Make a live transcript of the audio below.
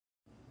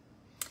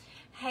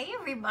Hey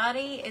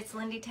everybody, it's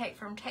Lindy Tate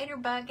from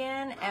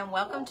Taterbuggin, and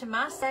welcome to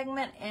my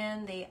segment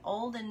in the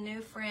Old and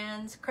New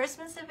Friends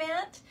Christmas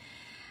event.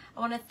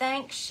 I want to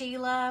thank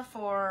Sheila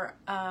for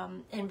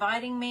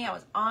inviting me. I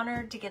was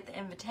honored to get the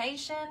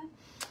invitation,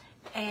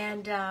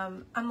 and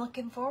I'm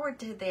looking forward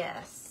to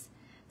this.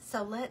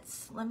 So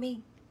let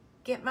me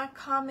get my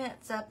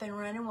comments up and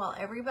running while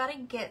everybody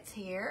gets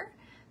here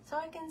so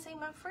I can see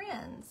my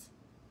friends.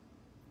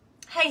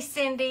 Hey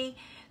Cindy,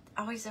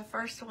 always the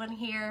first one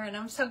here, and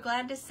I'm so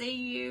glad to see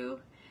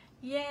you.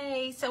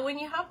 Yay. So when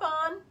you hop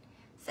on,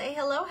 say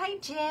hello. Hey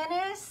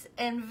Janice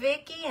and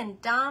Vicky and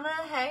Donna.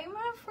 Hey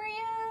my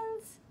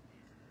friends.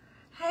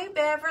 Hey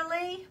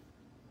Beverly.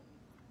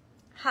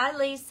 Hi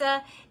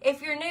Lisa.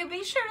 If you're new,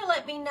 be sure to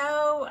let me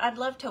know. I'd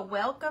love to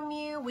welcome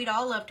you. We'd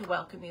all love to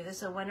welcome you. This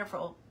is a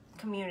wonderful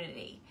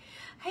community.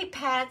 Hey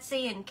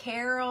Patsy and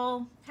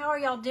Carol. How are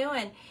y'all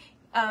doing?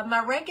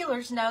 My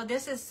regulars know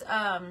this is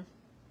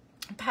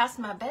past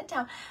my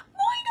bedtime.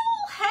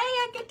 Moidle, hey,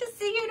 I get to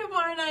see you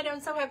tomorrow night.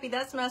 I'm so happy.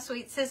 That's my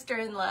sweet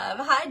sister-in-love.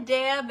 Hi,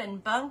 Deb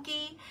and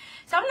Bunky.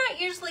 So I'm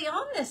not usually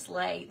on this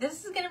late.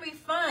 This is going to be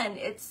fun.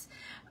 It's,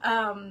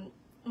 you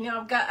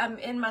know, I'm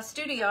in my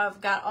studio.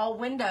 I've got all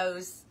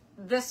windows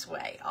this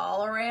way,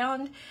 all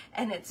around,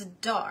 and it's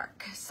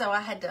dark. So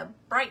I had to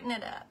brighten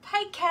it up.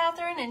 Hey,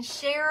 Catherine and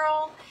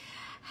Cheryl.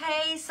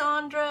 Hey,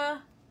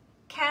 Sandra.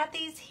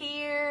 Kathy's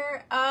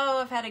here.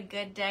 Oh, I've had a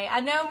good day. I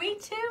know, me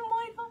too,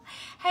 Michael.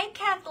 Hey,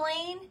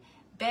 Kathleen,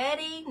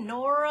 Betty,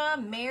 Nora,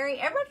 Mary.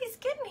 Everybody's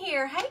getting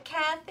here. Hey,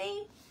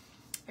 Kathy.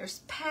 There's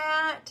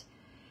Pat.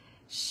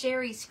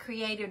 Sherry's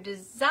Creative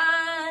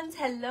Designs.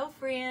 Hello,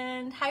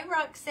 friend. Hi,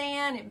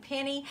 Roxanne and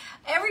Penny.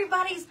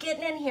 Everybody's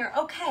getting in here.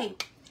 Okay,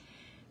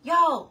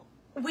 y'all,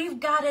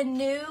 we've got a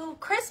new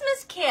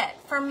Christmas kit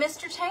from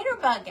Mr.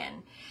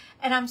 Taterbuggin.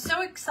 And I'm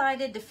so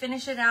excited to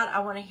finish it out. I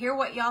want to hear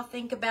what y'all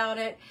think about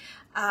it.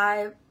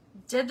 I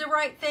did the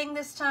right thing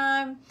this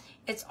time.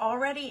 It's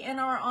already in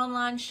our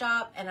online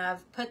shop, and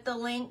I've put the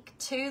link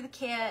to the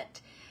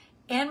kit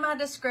in my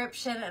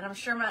description, and I'm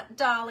sure my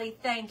Dolly,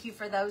 thank you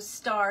for those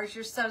stars.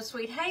 You're so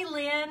sweet. Hey,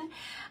 Lynn.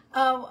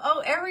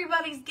 Oh,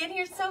 everybody's getting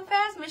here so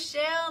fast.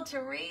 Michelle,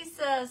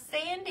 Teresa,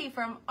 Sandy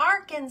from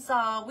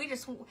Arkansas. We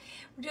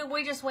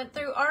just went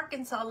through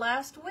Arkansas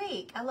last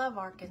week. I love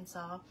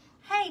Arkansas.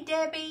 Hey,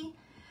 Debbie.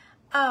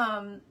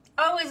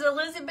 Oh, is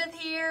Elizabeth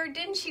here?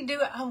 Didn't she do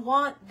it? I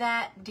want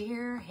that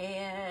deer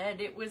head.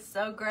 It was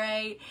so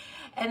great.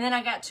 And then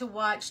I got to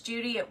watch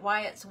Judy at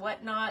Wyatt's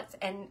Whatnots,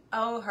 and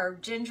oh, her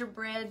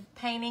gingerbread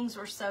paintings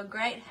were so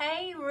great.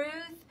 Hey,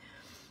 Ruth.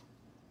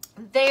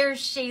 There's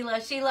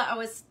Sheila. Sheila, I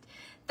was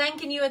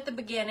thanking you at the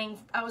beginning.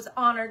 I was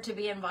honored to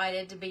be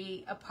invited to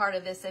be a part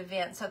of this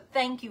event. So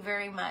thank you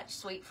very much,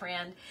 sweet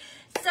friend.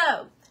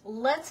 So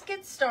let's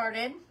get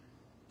started.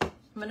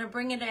 I'm going to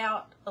bring it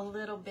out a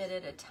little bit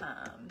at a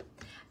time.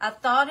 I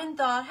thought,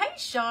 hey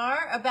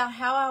Shar, about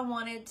how I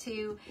wanted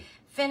to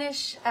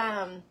finish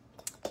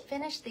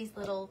these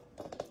little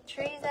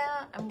trees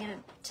out. I'm going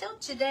to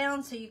tilt you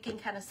down so you can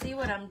kind of see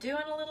what I'm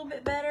doing a little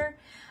bit better.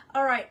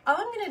 All right, all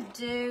I'm going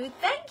to do,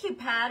 thank you,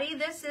 Patty.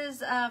 This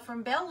is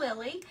from Bell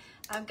Lily.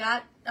 I've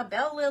got a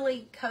Bell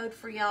Lily code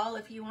for y'all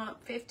if you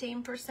want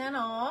 15%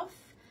 off.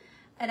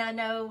 And I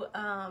know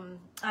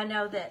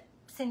that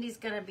Cindy's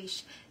going to be...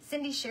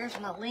 Cindy shares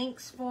my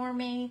links for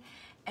me,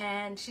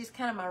 and she's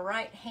kind of my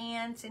right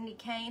hand, Cindy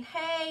Kane.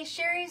 Hey,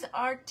 Sherry's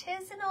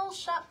Artisanal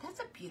Shop. That's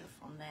a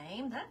beautiful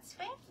name. That's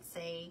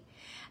fancy.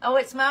 Oh,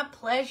 it's my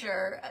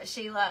pleasure,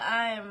 Sheila.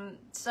 I am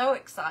so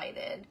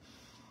excited.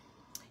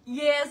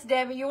 Yes,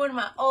 Debbie, you're one of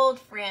my old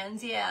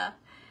friends. Yeah.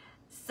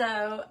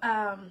 So,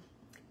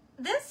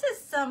 this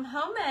is some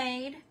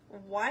homemade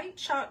white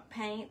chalk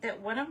paint that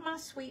one of my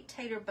sweet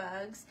tater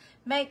bugs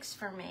makes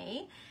for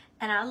me,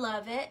 and I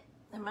love it.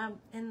 Am I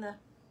in the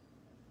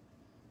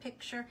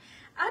picture?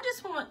 I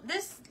just want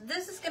this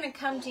is going to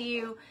come to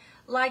you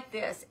like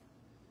this.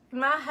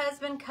 My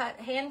husband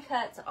hand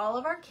cuts all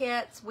of our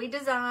kits. We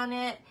design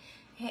it.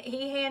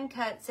 He hand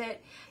cuts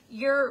it.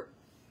 You're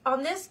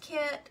on this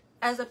kit,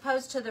 as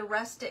opposed to the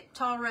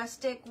tall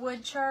rustic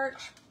wood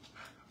church,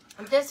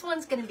 this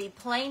one's going to be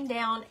planed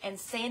down and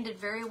sanded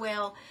very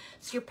well,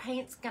 so your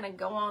paint's going to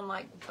go on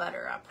like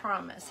butter, I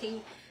promise.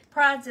 He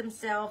prides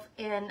himself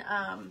in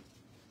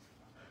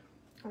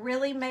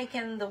really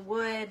making the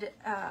wood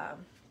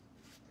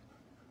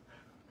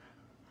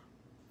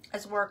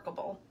as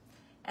workable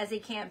as he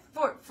can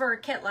for a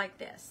kit like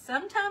this.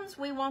 Sometimes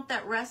we want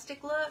that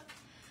rustic look,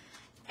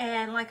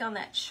 and like on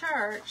that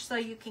church, so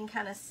you can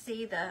kind of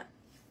see the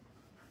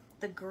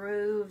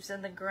grooves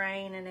and the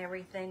grain and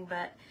everything.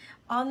 But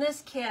on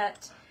this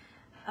kit,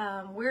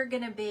 we're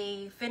going to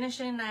be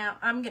finishing out.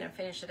 I'm going to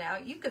finish it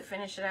out. You could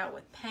finish it out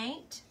with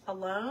paint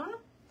alone.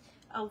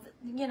 Oh,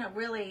 you know,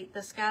 really,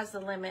 the sky's the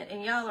limit,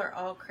 and y'all are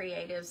all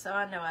creative, so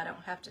I know I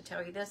don't have to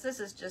tell you this.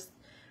 This is just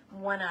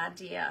one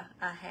idea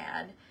I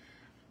had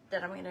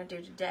that I'm going to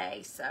do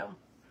today. So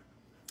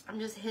I'm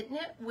just hitting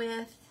it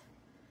with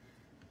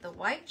the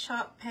white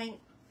chalk paint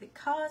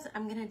because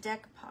I'm going to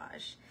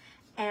decoupage,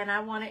 and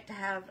I want it to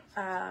have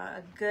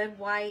a good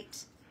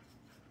white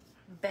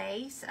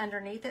base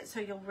underneath it, so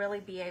you'll really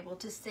be able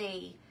to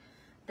see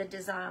the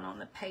design on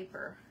the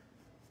paper.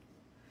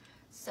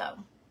 So,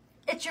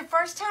 it's your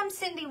first time,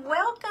 Cindy.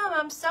 Welcome.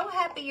 I'm so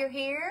happy you're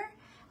here.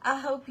 I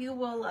hope you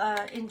will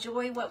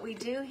enjoy what we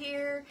do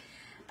here.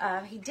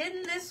 He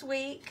didn't this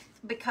week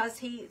because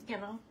he, you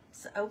know,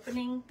 it's the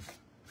opening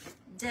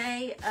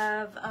day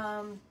of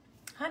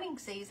hunting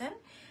season,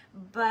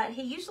 but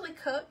he usually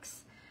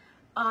cooks.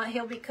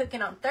 He'll be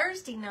cooking on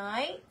Thursday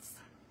nights.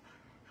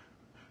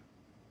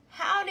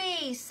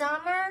 Howdy,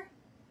 Summer.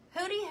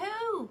 Hooty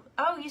hoo.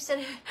 Oh, you said,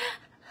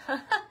 hey,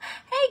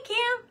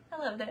 Kim. I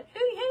love that.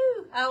 Hooty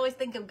hoo. I always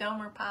think of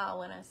Gomer Pyle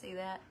when I see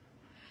that.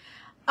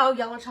 Oh,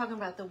 y'all are talking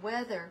about the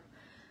weather.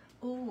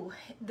 Ooh,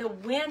 the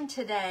wind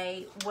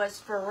today was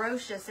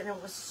ferocious, and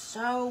it was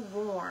so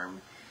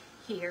warm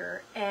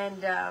here.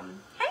 And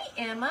hey,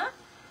 Emma.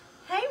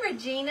 Hey,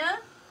 Regina.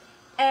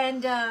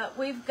 And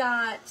we've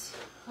got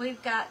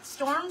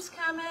storms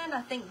coming.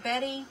 I think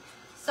Betty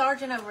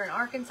Sargent over in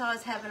Arkansas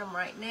is having them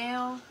right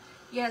now.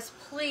 Yes,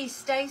 please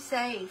stay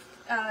safe.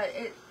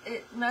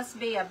 It must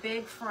be a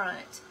big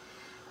front.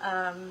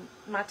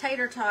 My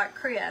tater tot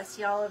Chris,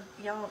 y'all,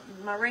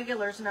 my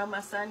regulars know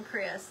my son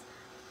Chris.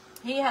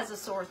 He has a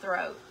sore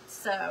throat,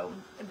 so,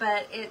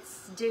 but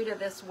it's due to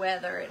this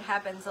weather. It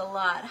happens a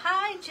lot.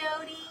 Hi,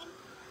 Jody.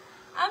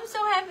 I'm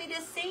so happy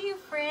to see you,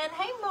 friend.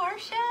 Hey,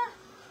 Marcia.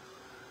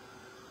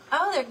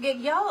 Oh, they're good.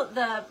 Y'all,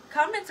 the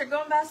comments are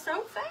going by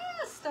so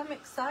fast. I'm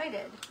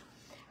excited.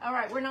 All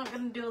right, we're not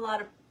going to do a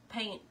lot of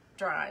paint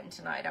drying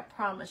tonight. I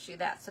promise you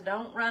that, so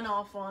don't run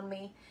off on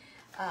me.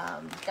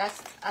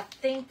 That's, I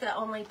think, the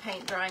only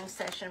paint drying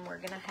session we're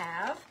going to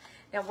have.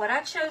 Now, what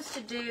I chose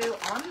to do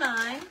on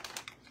mine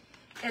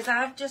is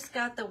I've just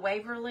got the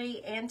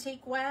Waverly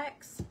Antique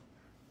Wax,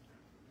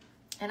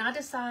 and I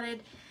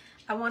decided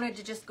I wanted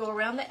to just go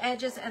around the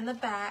edges and the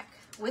back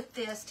with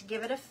this to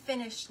give it a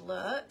finished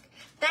look.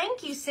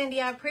 Thank you,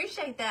 Cindy. I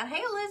appreciate that.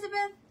 Hey,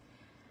 Elizabeth.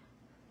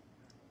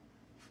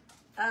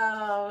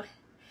 Oh,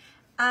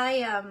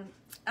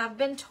 I've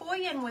been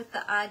toying with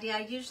the idea.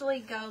 I usually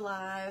go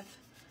live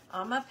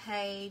on my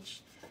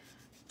page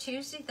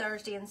Tuesday,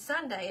 Thursday, and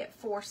Sunday at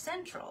 4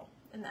 Central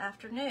in the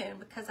afternoon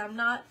because I'm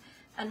not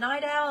a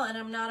night owl and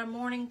I'm not a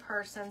morning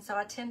person, so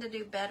I tend to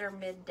do better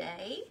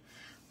midday.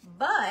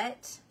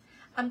 But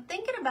I'm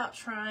thinking about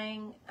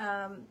trying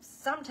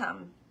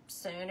sometime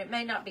soon. It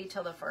may not be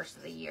till the first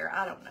of the year.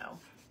 I don't know.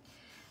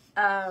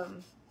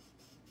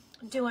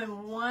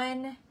 Doing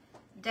 1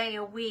 day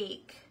a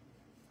week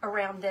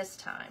around this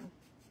time.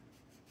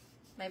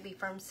 Maybe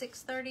from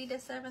 6:30 to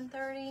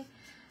 7:30.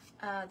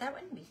 That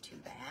wouldn't be too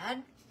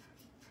bad.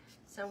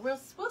 So we'll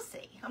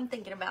see. I'm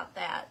thinking about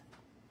that.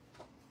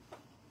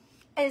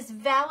 Is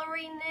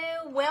Valerie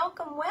new?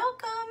 Welcome,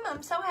 welcome.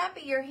 I'm so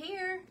happy you're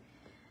here.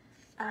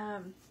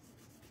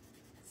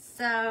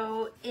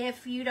 So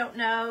if you don't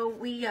know,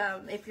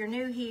 if you're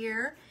new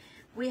here,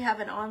 we have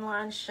an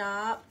online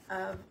shop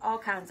of all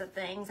kinds of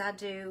things. I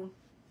do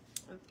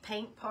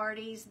paint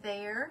parties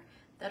there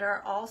that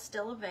are all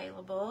still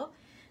available.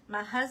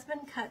 My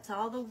husband cuts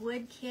all the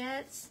wood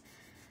kits,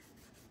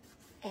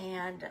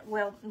 and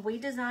well, we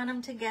design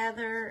them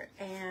together,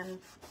 and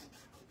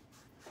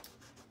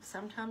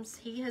sometimes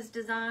he has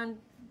designed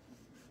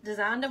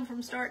them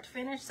from start to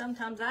finish.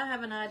 Sometimes I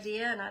have an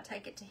idea and I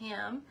take it to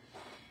him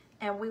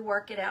and we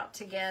work it out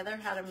together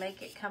how to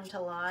make it come to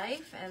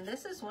life. And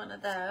this is one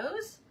of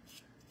those.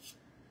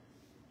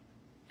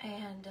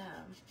 And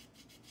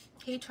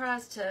he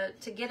tries to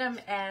get them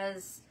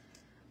as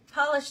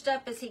polished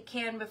up as he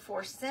can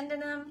before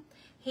sending them.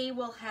 He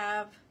will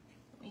have,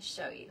 let me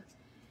show you.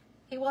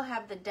 He will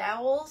have the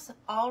dowels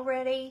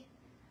already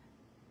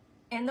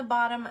in the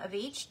bottom of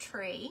each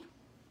tree.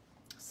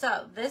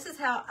 So this is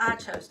how I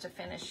chose to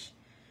finish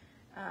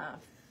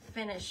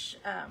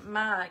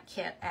my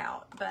kit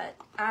out, but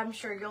I'm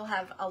sure you'll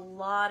have a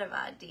lot of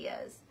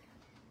ideas.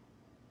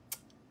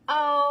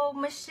 Oh,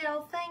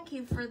 Michelle, thank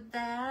you for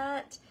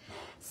that.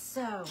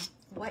 So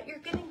what you're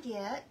gonna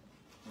get,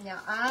 now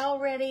I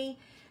already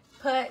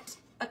put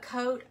a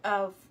coat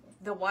of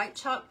the white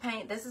chalk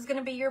paint. This is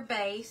gonna be your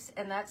base,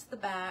 and that's the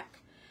back.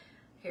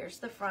 Here's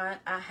the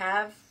front. I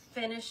have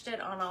finished it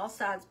on all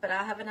sides, but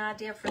I have an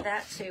idea for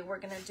that too. We're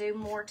gonna do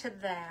more to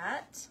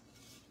that.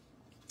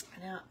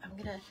 Now I'm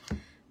gonna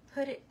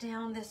put it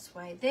down this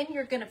way. Then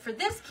you're gonna, for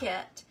this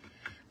kit,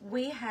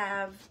 we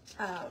have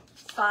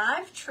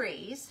 5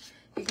 trees.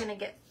 You're gonna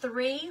get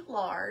 3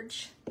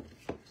 large,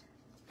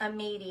 a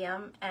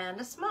medium, and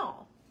a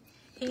small.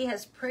 He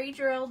has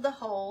pre-drilled the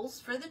holes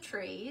for the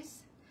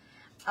trees.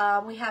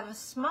 We have a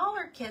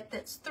smaller kit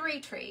that's 3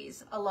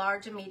 trees, a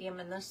large, a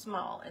medium, and a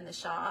small in the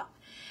shop.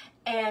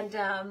 And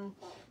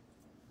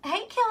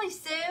hey, Kelly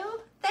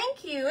Sue,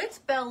 thank you. It's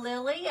Belle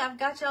Lily. I've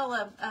got y'all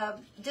a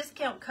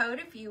discount code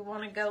if you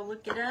want to go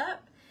look it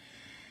up.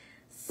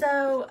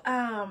 So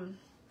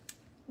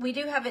we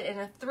do have it in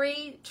a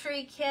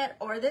 3-tree kit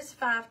or this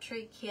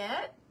 5-tree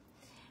kit.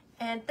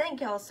 And thank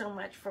y'all so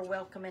much for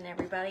welcoming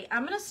everybody.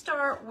 I'm going to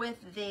start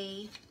with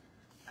the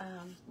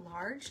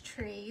large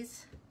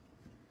trees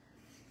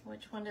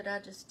Which one did I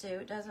just do?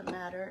 It doesn't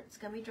matter. It's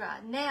going to be dry.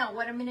 Now,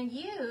 what I'm going to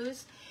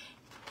use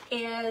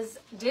is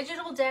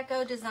Digital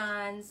Deco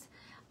Designs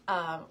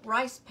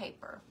rice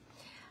paper.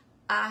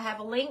 I have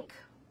a link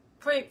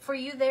for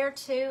you there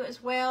too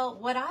as well.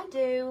 What I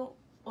do,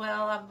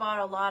 well, I've bought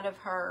a lot of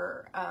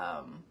her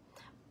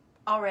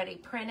already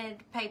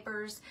printed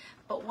papers,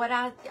 but what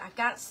I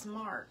got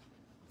smart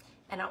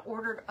and I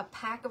ordered a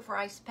pack of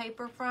rice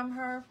paper from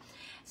her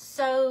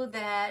so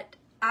that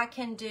I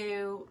can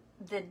do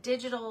the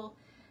digital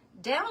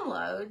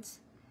downloads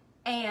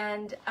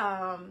and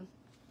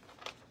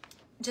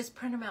just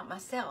print them out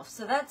myself.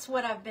 So that's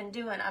what I've been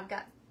doing.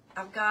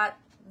 I've got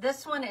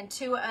this one and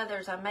 2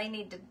 others. I may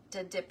need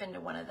to dip into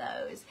one of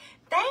those.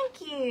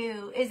 Thank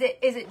you. Is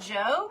it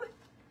Job?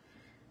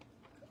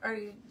 Or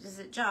is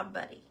it Job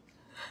Buddy?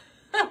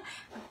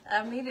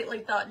 I immediately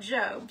thought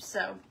Job,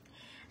 so,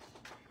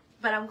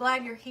 but I'm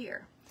glad you're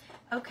here.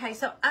 Okay,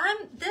 so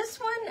this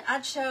one I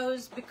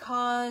chose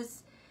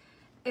because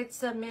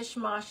it's a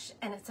mishmash,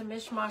 and it's a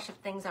mishmash of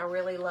things I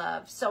really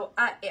love. So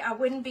I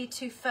wouldn't be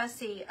too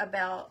fussy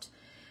about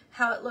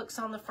how it looks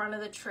on the front of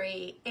the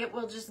tree. It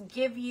will just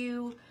give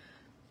you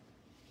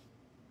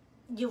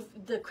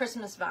the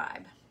Christmas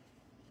vibe.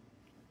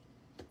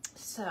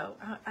 So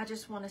I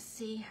just want to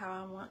see how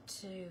I want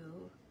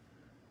to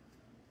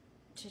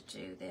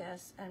do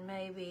this, and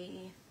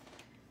maybe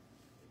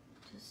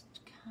just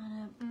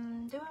kind of,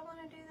 do I want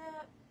to do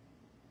that?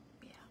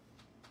 Yeah,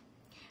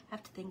 I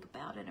have to think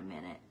about it a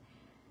minute.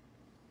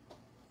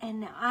 And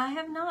now I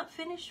have not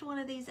finished one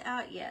of these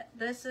out yet.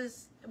 This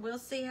is, we'll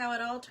see how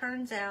it all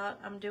turns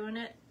out. I'm doing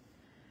it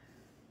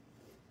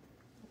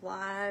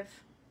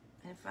live.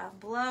 And if I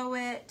blow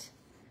it,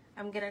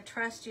 I'm gonna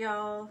trust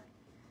y'all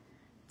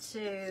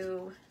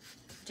to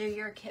do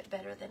your kit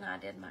better than I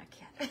did my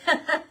kit.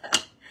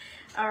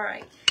 All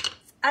right,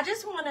 I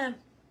just wanna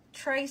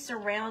trace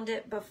around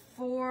it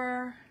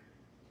before,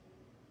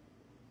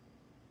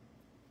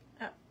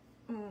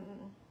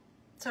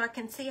 so I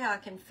can see how I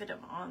can fit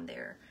them on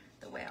there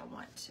the way I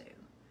want to.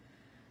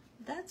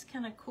 That's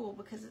kind of cool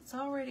because it's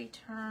already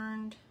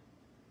turned.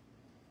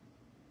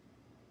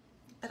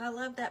 But I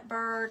love that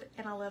bird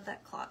and I love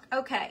that clock.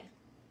 Okay,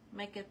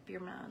 make up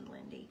your mind,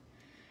 Lindy.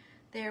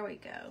 There we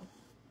go.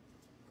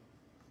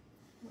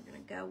 We're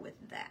gonna go with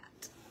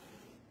that.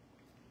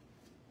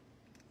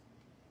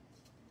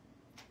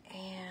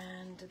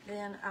 And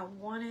then I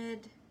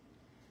wanted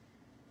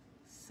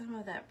some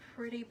of that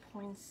pretty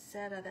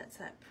poinsettia, that's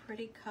that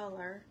pretty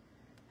color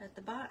at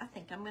the bottom. I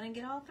think I'm gonna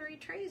get all 3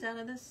 trees out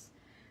of this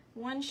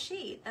one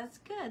sheet. That's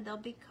good, they'll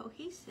be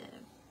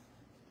cohesive.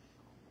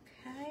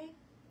 Okay,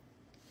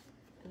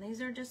 and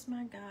these are just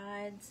my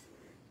guides.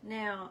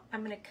 Now,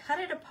 I'm gonna cut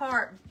it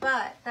apart,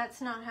 but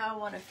that's not how I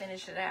wanna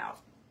finish it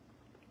out.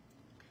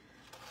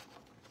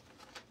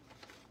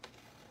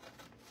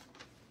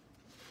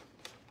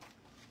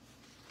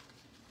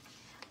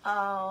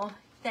 Oh,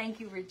 thank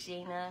you,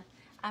 Regina.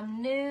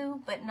 I'm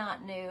new, but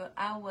not new.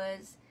 I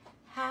was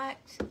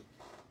hacked.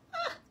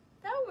 Ah,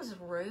 that was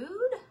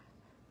rude.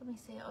 Let me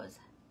see, I was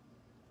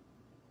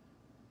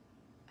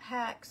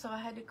hacked, so I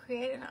had to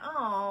create an,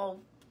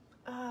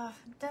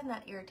 doesn't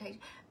that irritate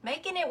you?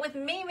 Making it with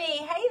Mimi.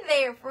 Hey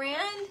there,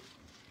 friend.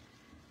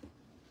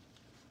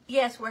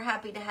 Yes, we're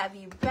happy to have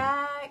you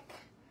back.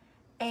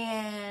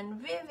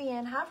 And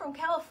Vivian, hi from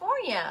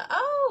California.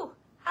 Oh,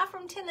 hi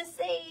from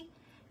Tennessee.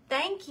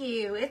 Thank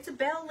you. It's a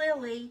Bell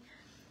Lily.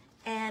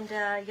 And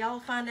y'all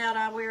find out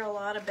I wear a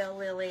lot of Bell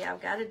Lily.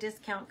 I've got a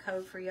discount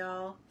code for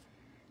y'all.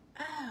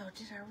 Oh,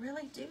 did I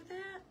really do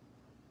that?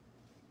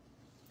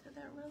 Did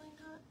that really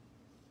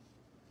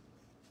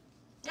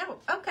not? Oh,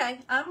 okay.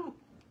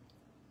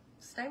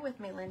 Stay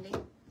with me, Lindy.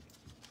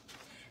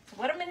 So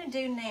what I'm going to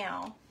do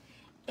now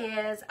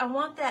is I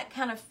want that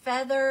kind of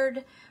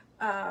feathered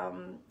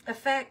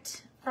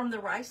effect from the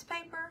rice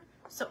paper.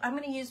 So I'm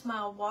going to use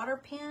my water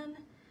pen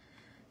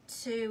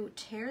to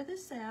tear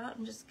this out.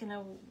 I'm just going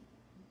to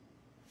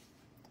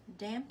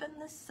dampen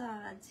the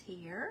sides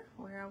here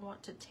where I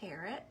want to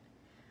tear it,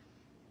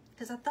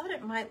 because I thought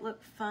it might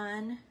look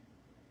fun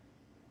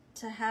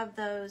to have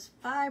those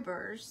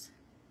fibers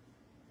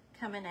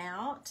coming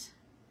out.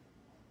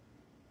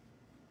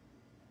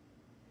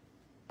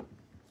 It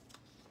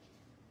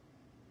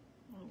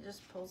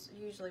just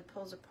usually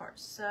pulls apart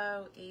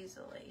so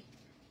easily.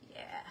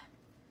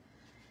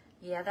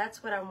 Yeah,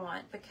 that's what I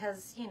want,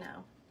 because, you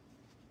know,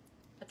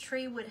 a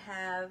tree would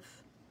have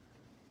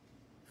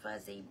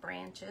fuzzy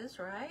branches,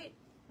 right?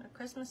 A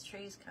Christmas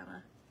tree's kind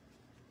of,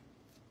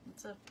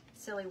 it's a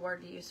silly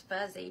word to use,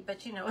 fuzzy,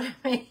 but you know what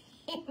I mean.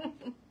 I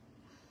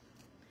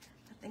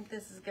think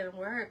this is going to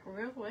work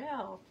real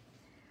well.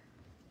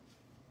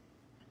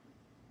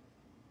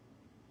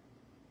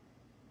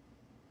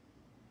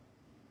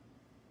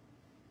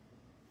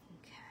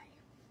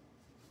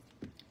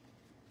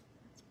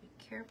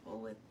 Careful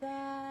with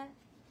that.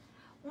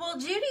 Well,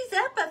 Judy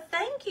Zeppa,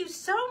 thank you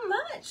so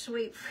much,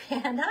 sweet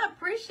friend. I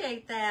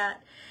appreciate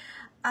that.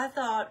 I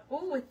thought,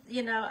 oh,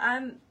 you know,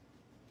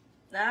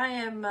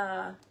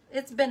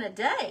 it's been a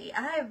day.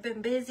 I have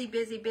been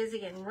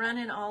busy and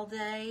running all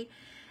day.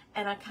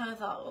 And I kind of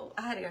thought, well,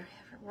 I had to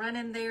run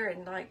in there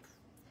and like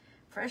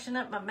freshen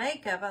up my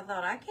makeup. I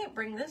thought, I can't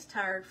bring this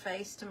tired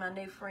face to my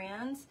new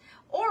friends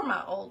or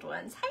my old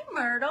ones. Hey,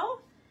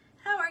 Myrtle,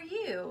 how are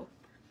you?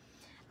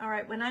 All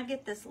right, when I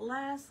get this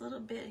last little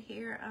bit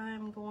here,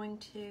 I'm going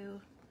to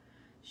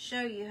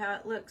show you how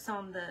it looks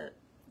on the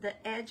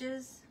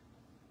edges.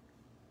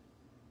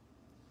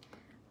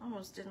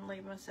 Almost didn't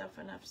leave myself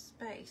enough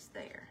space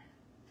there.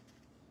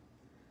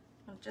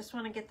 I just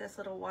want to get this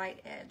little white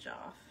edge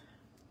off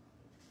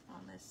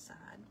on this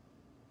side.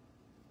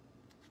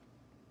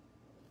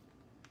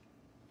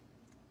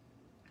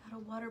 Got a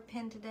water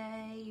pen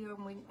today.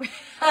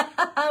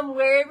 I'm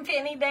wearing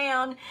Penny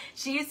down.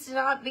 She used to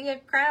not be a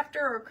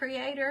crafter or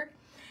creator,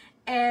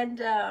 and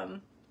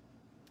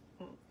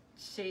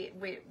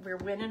we're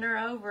winning her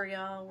over,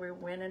 y'all. We're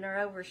winning her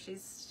over.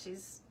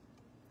 She's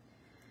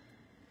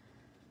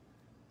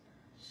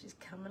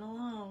coming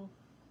along.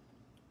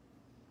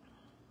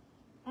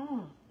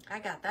 I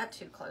got that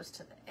too close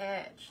to the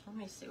edge. Let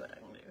me see what I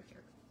can do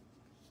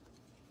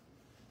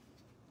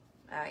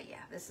here. Yeah,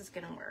 this is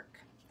gonna work.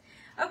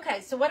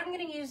 Okay, so what I'm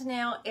gonna use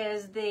now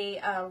is the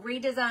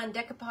Redesign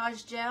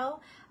Decoupage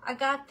Gel. I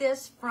got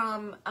this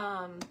from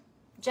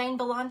Jane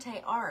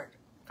Belante Art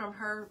from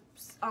her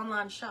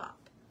online shop.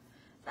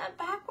 Is that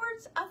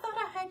backwards? I thought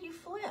I had you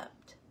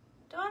flipped.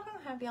 Do I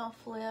not have y'all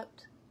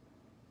flipped?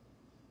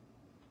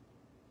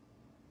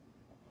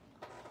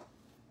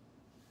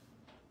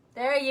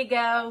 There you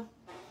go.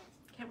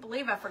 Can't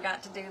believe I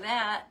forgot to do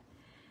that.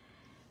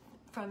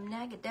 From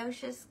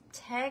Nacogdoches,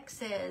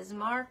 Texas,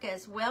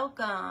 Marcus,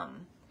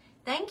 welcome.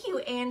 Thank you,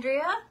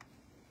 Andrea.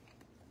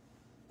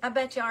 I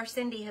bet you our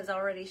Cindy has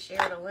already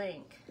shared a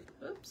link.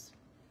 Oops.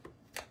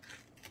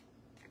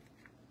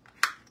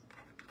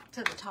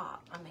 To the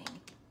top, I mean.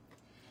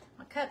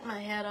 I'm cutting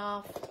my head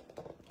off.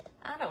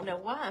 I don't know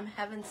why I'm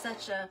having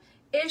such a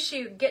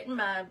issue getting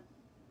my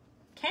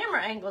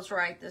camera angles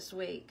right this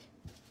week.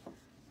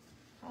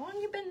 How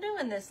long you been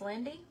doing this,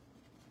 Lindy?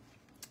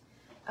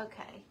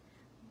 Okay,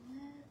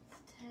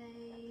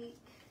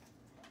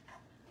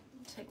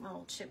 let's take my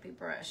old chippy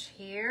brush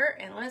here,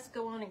 and let's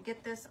go on and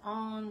get this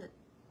on the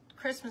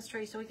Christmas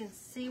tree so we can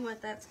see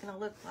what that's going to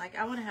look like.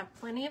 I want to have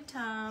plenty of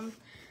time.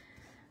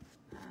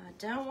 I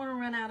don't want to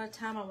run out of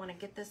time. I want to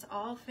get this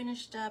all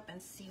finished up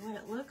and see what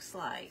it looks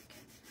like.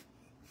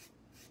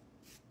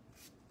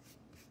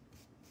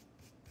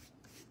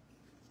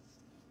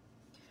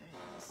 Okay,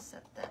 let's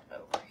set that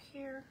over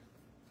here.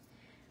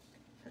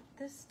 Put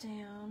this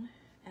down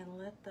and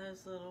let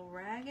those little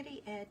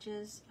raggedy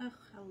edges, oh,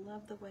 I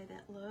love the way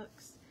that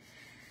looks.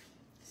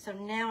 So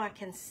now I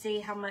can see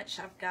how much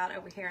I've got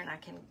over here, and I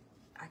can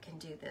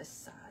do this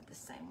side the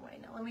same way.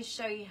 Now let me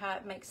show you how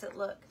it makes it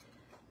look.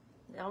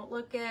 Don't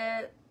look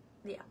at,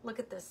 yeah, look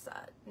at this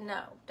side.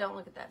 No, don't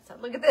look at that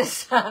side. Look at this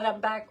side.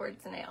 I'm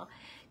backwards now.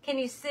 Can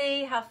you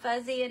see how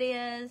fuzzy it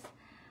is?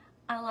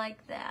 I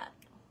like that.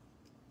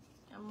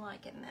 I'm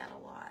liking that a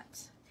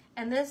lot.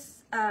 And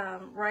this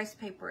rice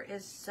paper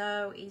is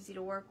so easy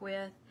to work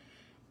with,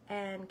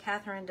 and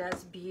Catherine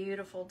does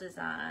beautiful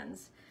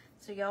designs.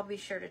 So y'all be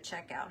sure to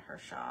check out her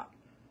shop.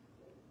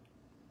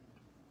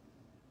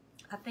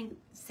 I think,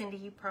 Cindy,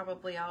 you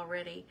probably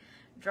already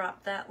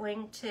dropped that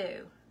link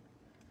too.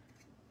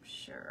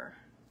 Sure.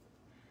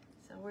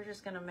 So we're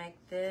just gonna make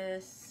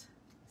this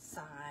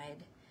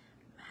side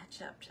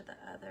match up to the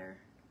other.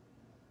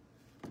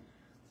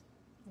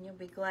 And you'll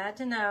be glad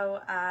to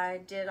know I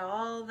did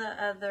all the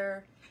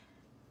other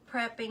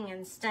prepping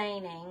and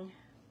staining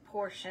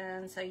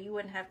portion, so you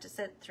wouldn't have to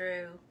sit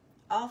through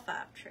all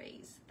 5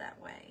 trees that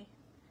way.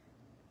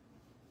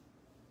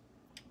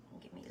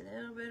 Give me a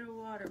little bit of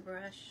water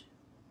brush.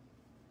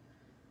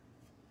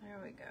 There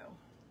we go.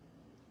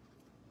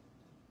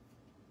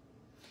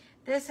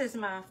 This is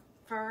my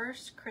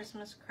first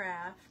Christmas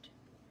craft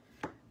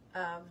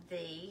of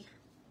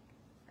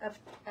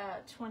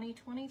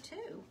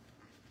 2022.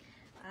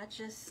 I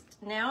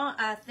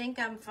think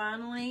I'm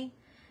finally,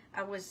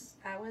 I was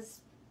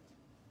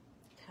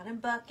kind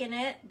of bucking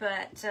it,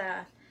 but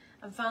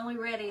I'm finally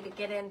ready to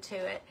get into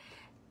it.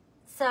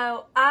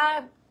 So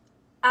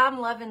I'm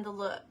loving the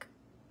look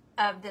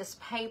of this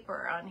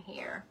paper on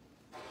here.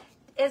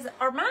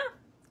 Are my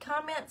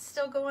comments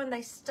still going?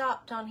 They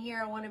stopped on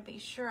here. I want to be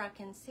sure I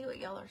can see what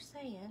y'all are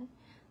saying.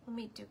 Let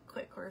me do a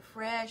quick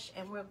refresh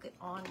and we'll get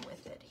on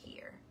with it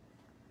here.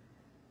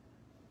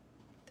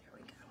 There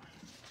we go.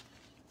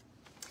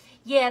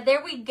 Yeah,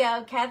 there we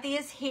go. Kathy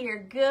is here.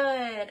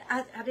 Good.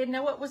 I didn't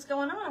know what was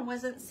going on. I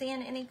wasn't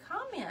seeing any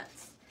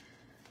comments.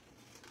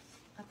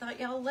 I thought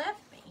y'all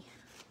left me.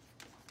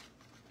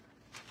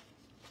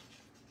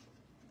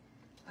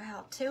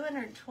 Wow,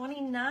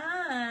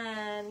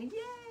 229.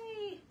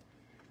 Yay.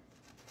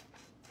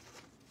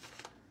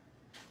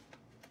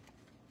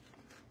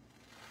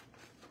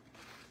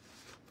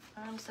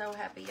 I'm so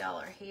happy y'all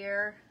are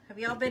here. Have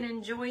y'all been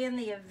enjoying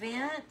the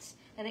event?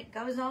 And it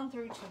goes on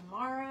through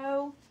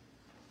tomorrow.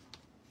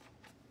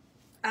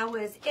 I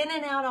was in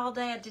and out all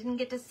day. I didn't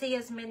get to see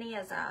as many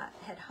as I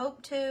had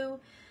hoped to,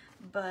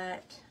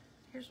 but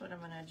here's what I'm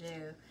gonna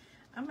do.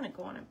 I'm going to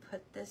go on and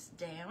put this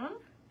down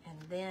and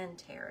then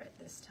tear it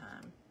this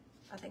time.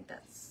 I think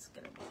that's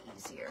going to be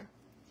easier.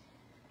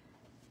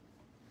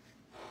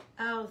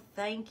 Oh,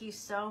 thank you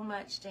so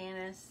much,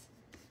 Janice.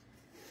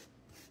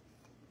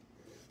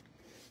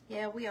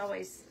 Yeah, we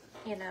always,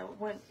 you know,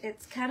 when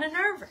it's kind of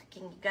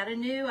nerve-wracking. You got a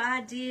new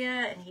idea,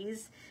 and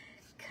he's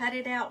cut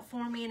it out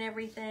for me and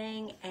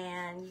everything,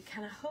 and you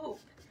kind of hope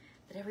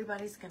that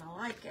everybody's going to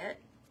like it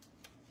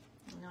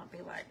and not be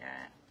like,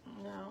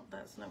 no,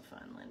 that's no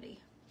fun, Lindy.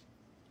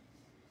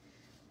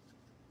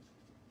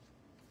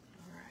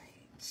 All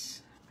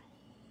right,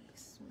 let me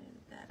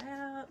smooth that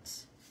out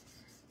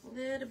a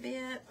little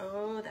bit.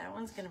 Oh, that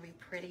one's going to be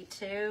pretty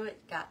too.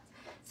 It got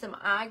some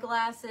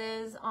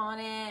eyeglasses on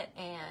it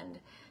and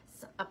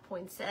a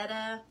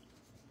poinsettia.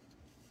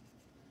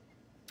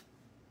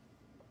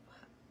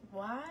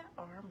 Why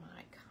are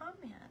my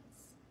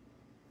comments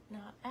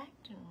not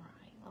acting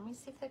right? Let me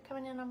see if they're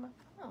coming in on my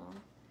phone.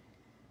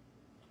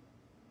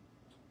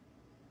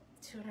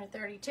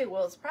 232.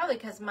 Well, it's probably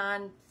because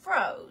mine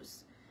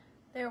froze.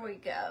 There we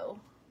go.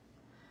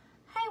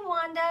 Hey,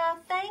 Wanda,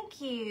 thank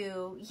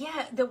you.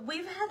 Yeah,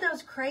 we've had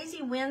those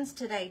crazy winds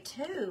today,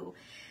 too.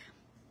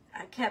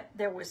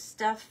 There was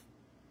stuff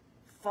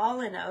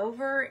falling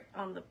over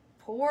on the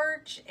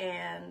porch,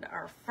 and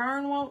our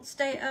fern won't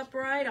stay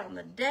upright on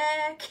the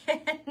deck.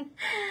 And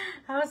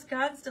I was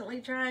constantly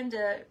trying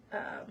to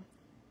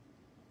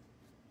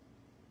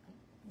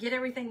get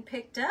everything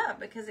picked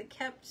up because it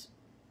kept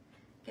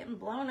getting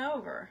blown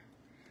over.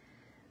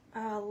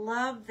 I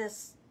love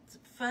this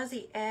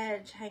fuzzy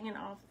edge hanging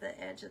off the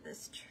edge of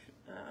this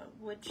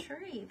wood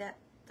tree.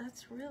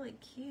 That's really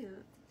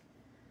cute.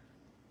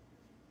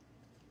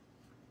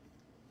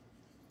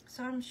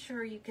 So I'm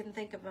sure you can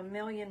think of a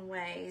million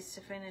ways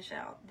to finish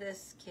out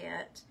this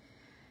kit.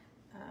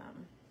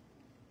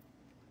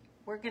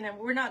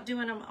 We're not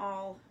doing them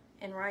all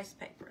in rice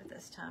paper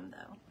this time,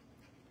 though.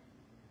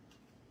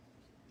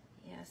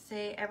 Yeah,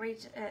 see,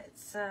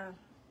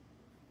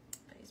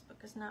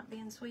 Facebook is not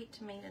being sweet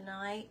to me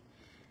tonight.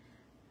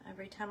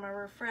 Every time I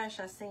refresh,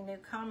 I see new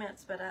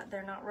comments, but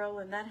they're not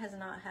rolling. That has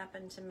not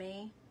happened to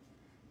me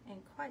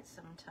in quite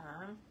some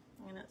time.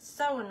 And it's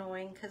so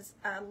annoying because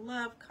I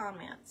love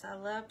comments. I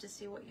love to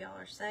see what y'all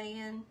are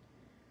saying,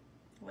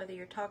 whether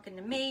you're talking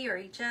to me or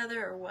each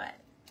other or what.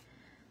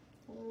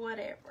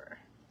 Whatever.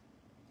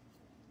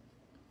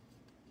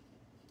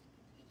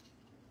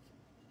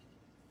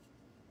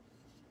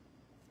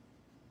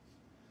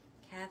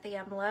 Kathy,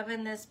 I'm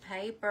loving this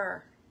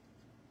paper.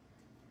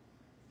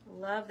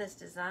 Love this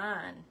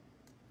design.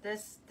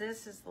 This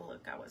is the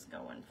look I was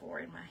going for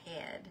in my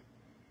head.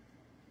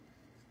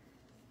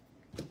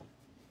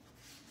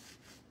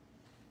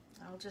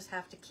 I'll just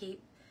have to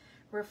keep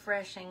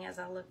refreshing as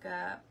I look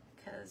up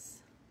because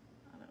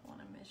I don't want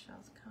to miss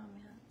y'all's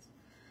comments.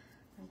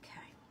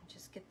 Okay,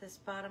 just get this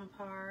bottom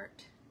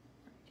part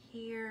right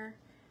here.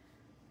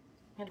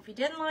 And if you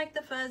didn't like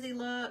the fuzzy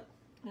look,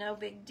 no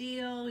big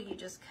deal. You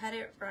just cut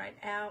it right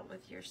out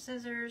with your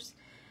scissors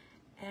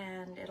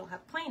and it'll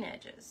have plain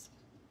edges.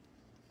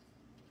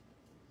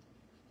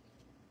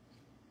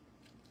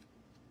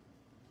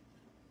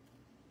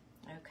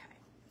 Okay.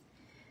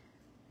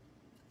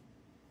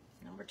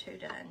 Number 2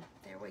 done.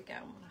 There we go.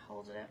 I'm going to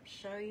hold it up to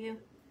show you.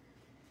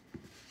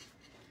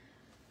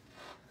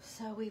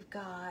 So we've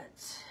got,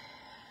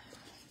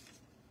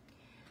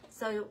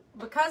 so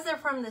because they're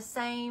from the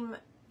same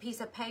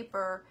piece of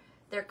paper,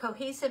 they're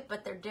cohesive,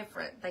 but they're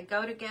different. They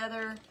go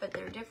together, but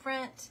they're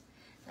different.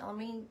 Now let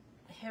me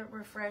hit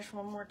refresh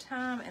one more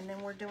time, and then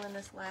we're doing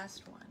this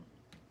last one.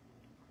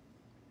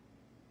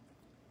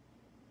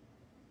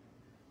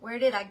 Where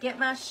did I get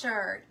my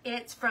shirt?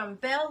 It's from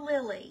Belle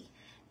Lily,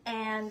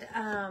 and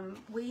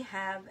we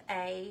have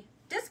a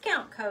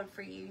discount code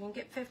for you. You can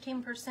get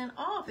 15%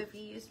 off if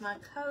you use my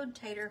code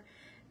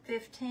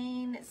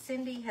Tater15.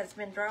 Cindy has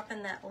been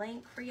dropping that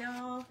link for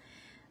y'all.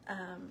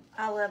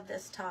 I love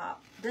this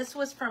top. This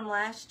was from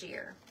last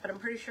year, but I'm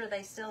pretty sure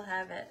they still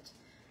have it.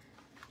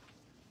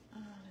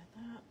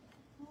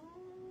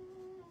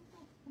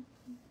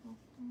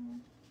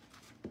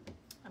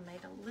 I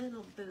made a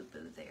little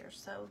boo-boo there,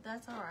 so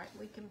that's all right.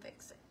 We can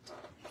fix it.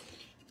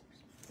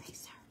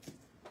 Where's my eraser?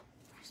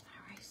 Where's my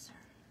eraser?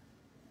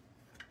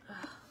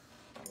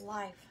 Oh,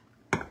 life.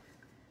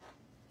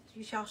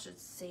 Y'all should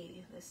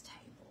see this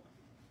table.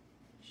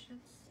 You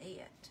should see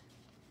it.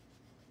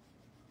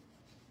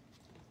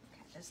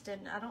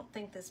 I don't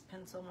think this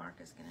pencil mark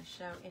is going to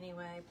show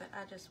anyway, but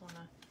I just want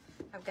to,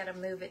 I've got to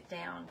move it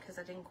down because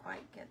I didn't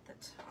quite get the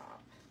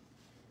top.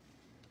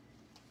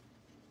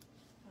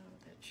 Oh,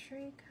 the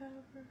tree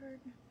covered.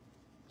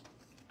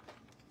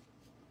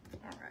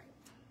 All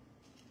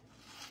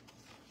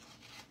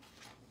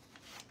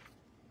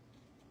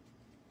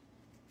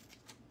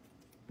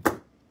right.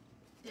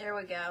 There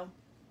we go.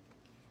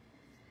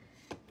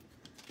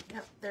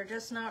 Yep, they're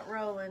just not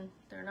rolling.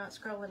 They're not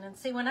scrolling. And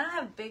see, when I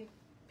have big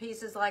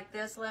pieces like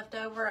this left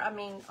over, I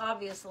mean,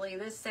 obviously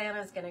this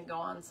Santa's gonna go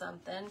on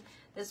something.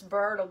 This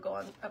bird will go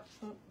on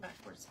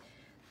backwards.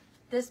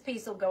 This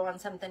piece will go on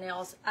something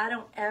else. I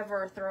don't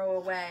ever throw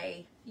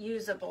away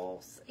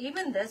usables.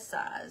 Even this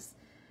size,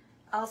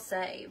 I'll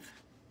save.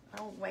 I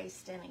don't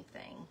waste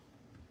anything.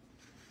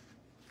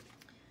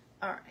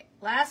 All right,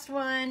 last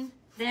one,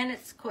 then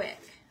it's quick.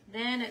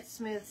 Then it's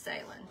smooth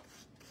sailing.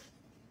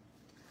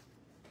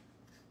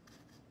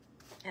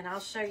 And I'll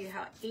show you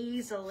how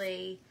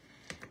easily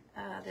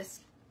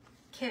this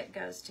kit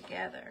goes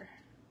together.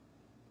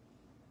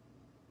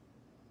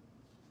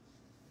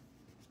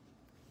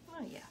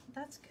 Oh yeah,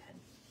 that's good.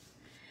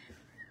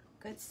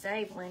 Good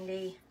save,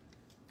 Lindy.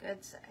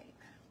 Good save.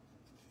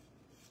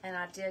 And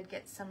I did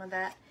get some of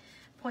that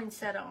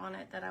poinsettia on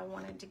it that I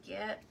wanted to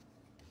get.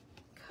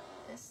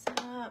 Cut this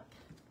up.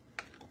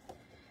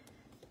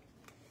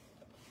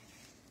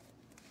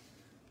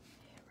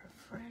 Hit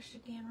refresh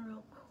again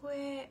real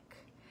quick.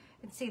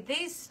 And see,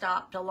 these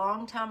stopped a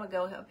long time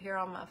ago up here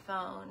on my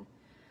phone.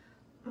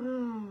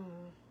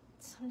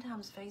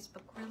 Sometimes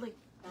Facebook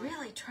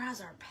really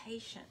tries our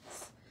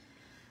patience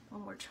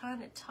when we're trying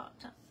to talk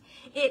to them.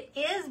 It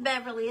is,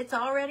 Beverly. It's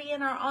already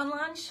in our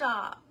online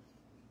shop.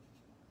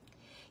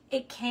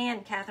 It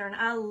can, Catherine.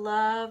 I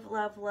love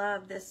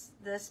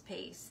this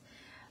piece.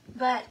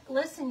 But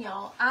listen,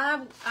 y'all,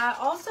 I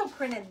also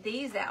printed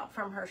these out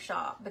from her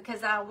shop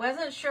because I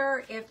wasn't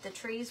sure if the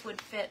trees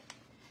would fit,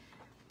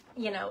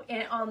 you know,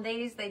 on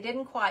these. They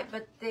didn't quite,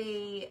 but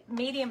the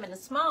medium and the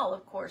small,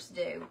 of course,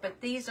 do. But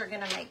these are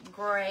going to make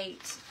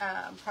great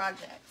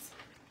projects.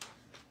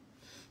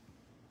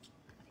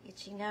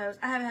 Itchy nose.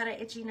 I have had an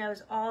itchy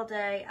nose all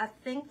day. I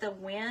think the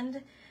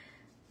wind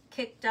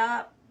kicked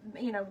up,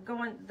 you know,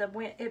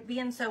 it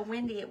being so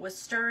windy, it was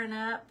stirring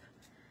up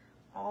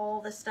all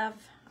the stuff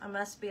I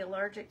must be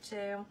allergic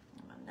to.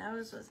 My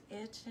nose was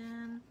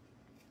itching.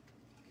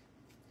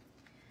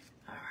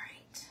 All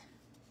right.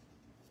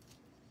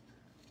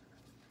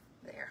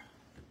 There.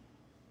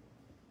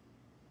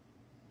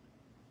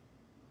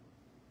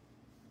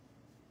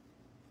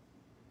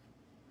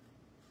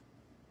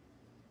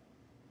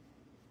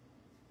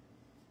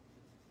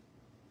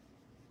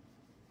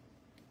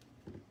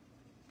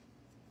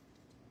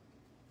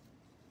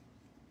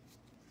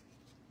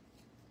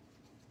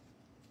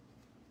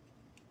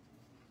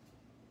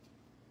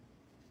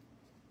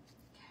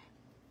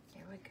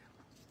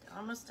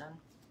 Almost done.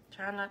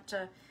 Try not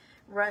to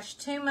rush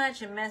too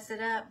much and mess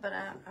it up, but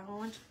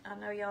I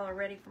know y'all are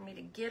ready for me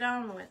to get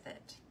on with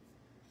it.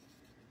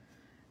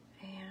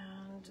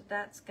 And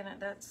that's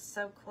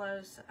so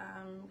close.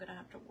 I'm gonna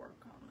have to work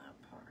on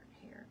that part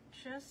here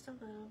just a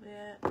little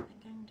bit. I think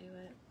I can do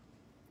it.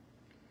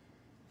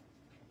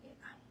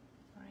 Yeah,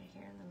 right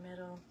here in the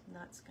middle.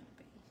 That's gonna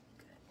be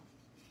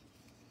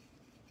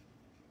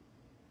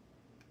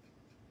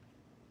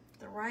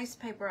the rice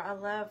paper I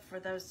love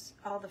for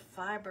all the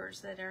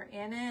fibers that are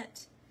in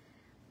it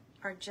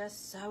are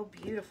just so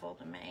beautiful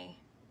to me.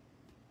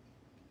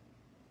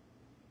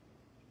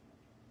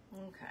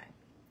 Okay,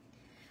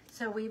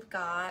 so we've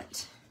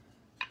got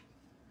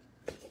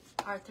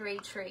our 3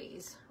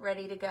 trees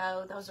ready to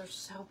go. Those are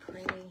so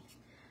pretty.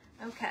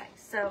 Okay,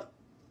 so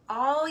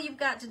all you've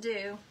got to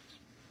do,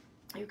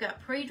 you've got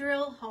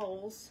pre-drilled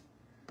holes.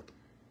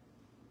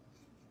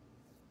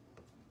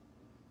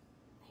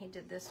 He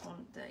did this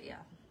one, yeah.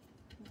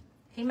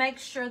 He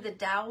makes sure the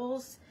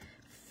dowels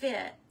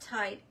fit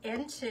tight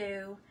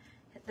into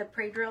the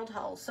pre-drilled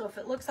hole. So if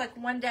it looks like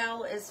one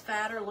dowel is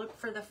fatter, look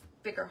for the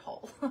bigger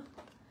hole.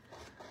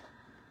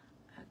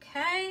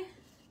 Okay,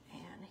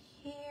 and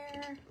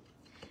here,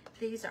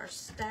 these are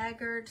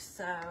staggered,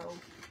 so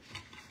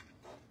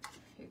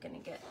you're gonna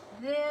get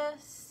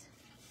this.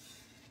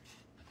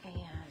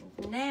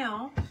 And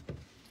now,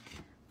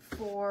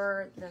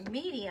 for the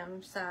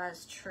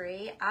medium-sized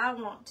tree, I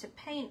want to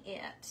paint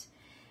it.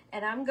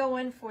 And I'm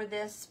going for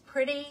this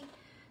pretty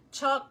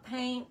chalk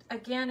paint.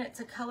 Again, it's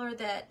a color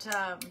that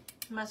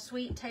my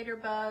sweet tater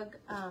bug,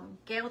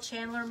 Gail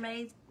Chandler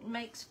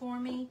makes for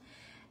me.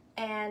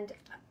 And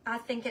I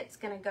think it's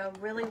gonna go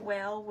really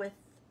well with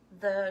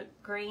the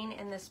green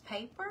in this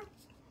paper.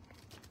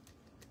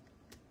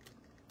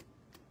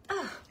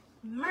 Oh,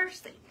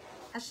 mercy.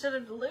 I should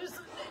have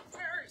loosened it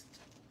first.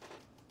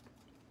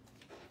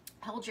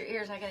 Hold your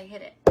ears, I gotta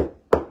hit it.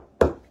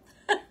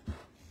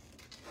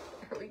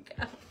 There we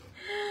go.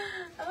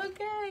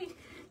 Okay,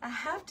 I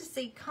have to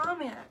see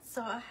comments,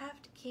 so I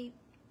have to keep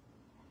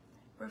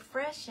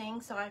refreshing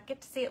so I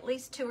get to see at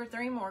least 2 or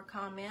 3 more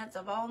comments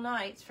of all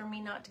nights for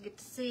me not to get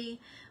to see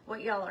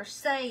what y'all are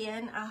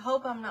saying. I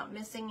hope I'm not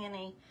missing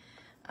any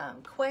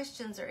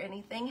questions or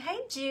anything. Hey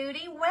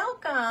Judy,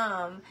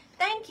 welcome.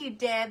 Thank you,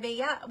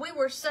 Debbie. We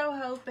were so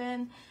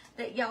hoping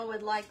that y'all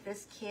would like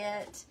this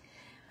kit.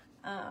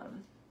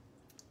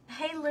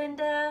 Hey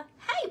Linda.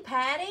 Hey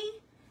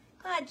Patty.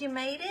 Glad you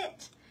made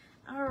it.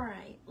 All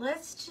right,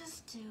 let's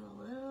just do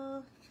a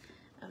little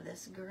of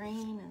this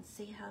green and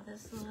see how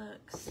this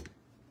looks.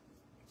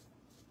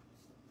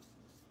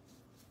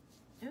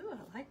 Ooh,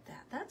 I like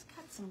that. That's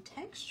got some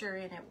texture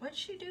in it. What'd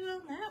she do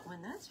on that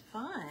one? That's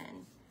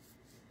fun.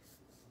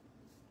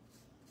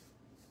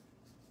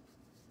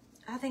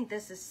 I think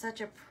this is such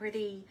a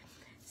pretty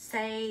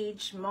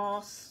sage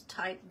moss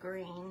type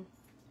green.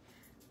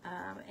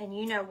 And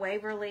you know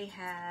Waverly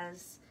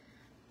has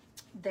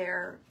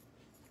their,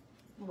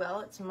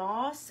 well, it's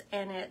moss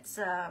and it's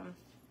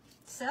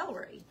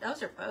celery.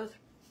 Those are both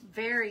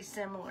very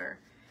similar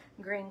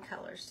green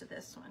colors to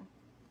this one.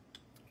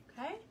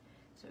 Okay,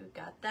 so we've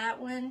got that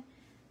one.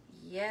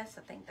 Yes,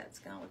 I think that's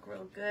gonna look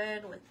real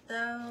good with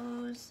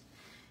those.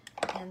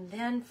 And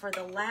then for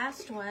the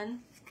last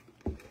one,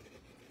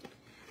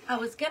 I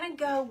was gonna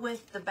go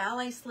with the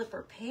ballet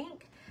slipper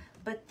pink,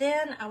 but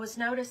then I was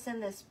noticing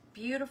this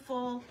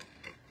beautiful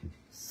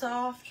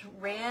soft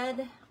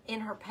red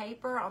in her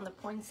paper on the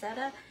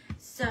poinsettia.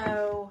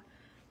 So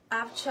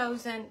I've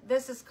chosen,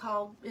 this is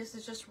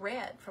just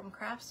red from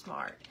Craft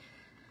Smart.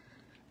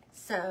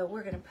 So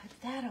we're gonna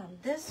put that on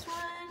this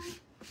one.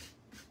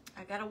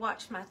 I gotta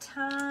watch my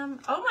time.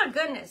 Oh my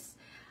goodness.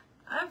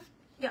 I've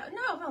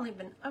only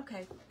been,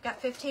 okay,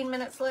 got 15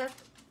 minutes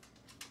left.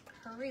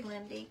 Hurry,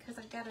 Lindy, because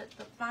I got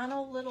the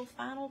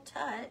final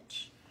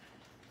touch.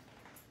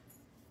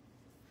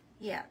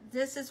 Yeah,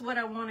 this is what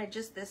I wanted,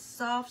 just this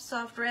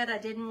soft red. I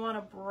didn't want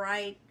a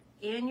bright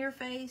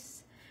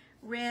in-your-face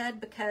red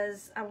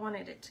because I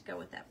wanted it to go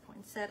with that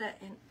poinsettia.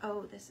 And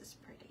oh, this is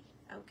pretty.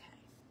 Okay.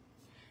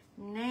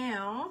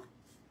 Now,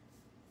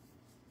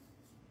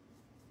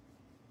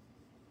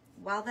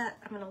 I'm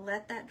going to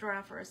let that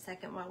dry for a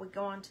second while we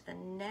go on to the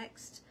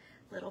next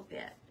little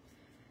bit.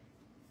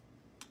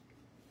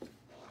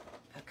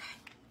 Okay,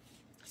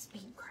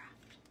 Speed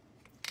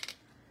Craft.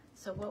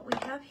 So what we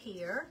have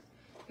here,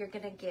 you're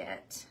going to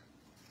get,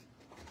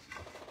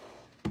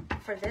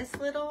 for this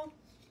little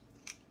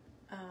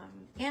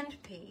end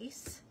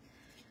piece,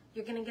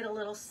 you're going to get a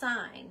little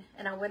sign.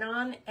 And I went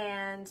on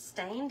and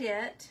stained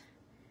it.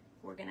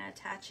 We're going to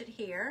attach it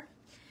here.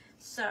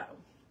 So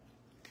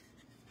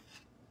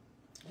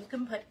you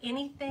can put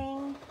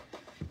anything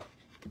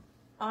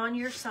on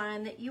your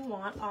sign that you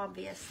want,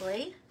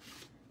 obviously.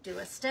 Do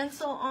a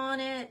stencil on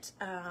it,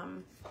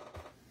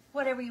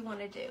 whatever you want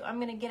to do. I'm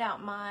going to get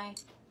out my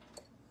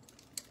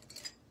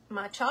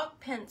chalk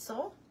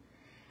pencil,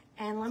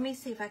 and let me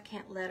see if I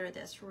can't letter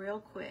this real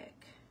quick.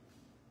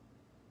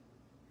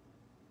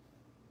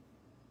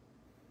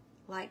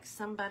 Like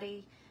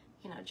somebody,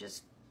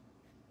 just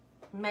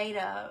made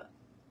a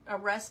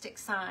rustic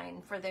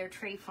sign for their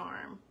tree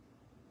farm.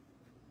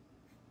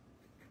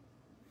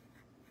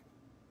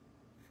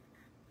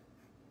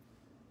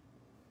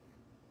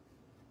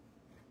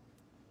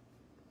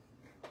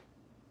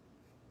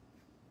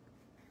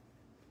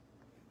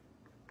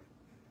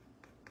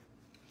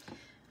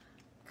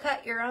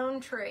 Cut your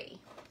own tree.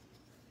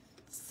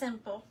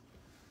 Simple.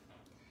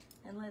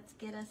 And let's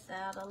get us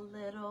out a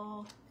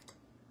little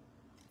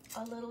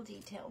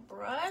detail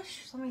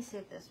brush. Let me see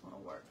if this one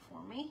will work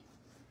for me.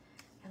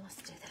 And let's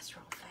do this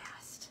real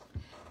fast.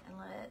 And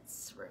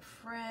let's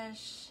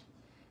refresh.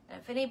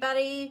 And if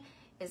anybody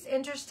is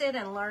interested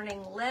in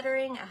learning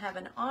lettering, I have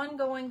an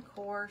ongoing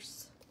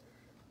course.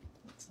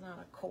 It's not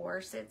a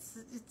course. It's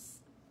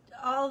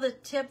all the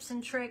tips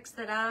and tricks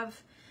that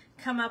I've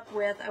come up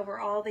with over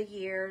all the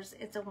years.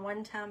 It's a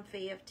one-time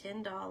fee of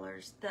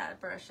 $10. That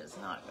brush is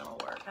not going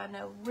to work. I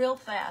know real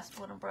fast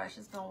when a brush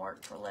is going to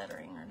work for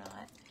lettering or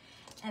not.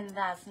 And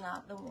that's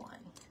not the one.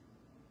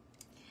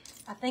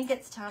 I think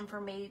it's time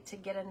for me to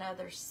get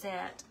another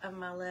set of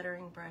my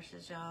lettering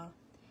brushes, y'all.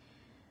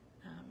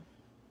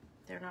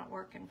 They're not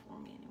working for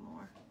me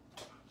anymore.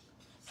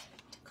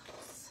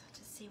 Spectacles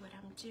to see what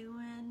I'm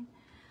doing.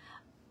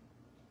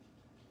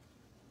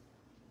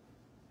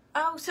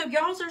 Oh, so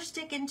y'all's are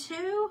sticking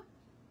too?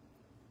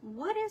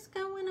 What is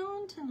going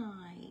on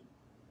tonight?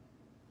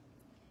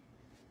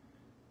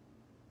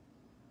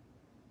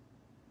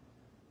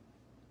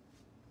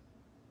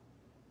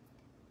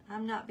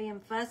 I'm not being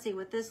fussy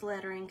with this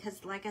lettering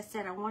because, like I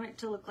said, I want it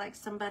to look like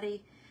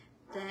somebody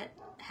that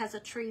has a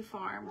tree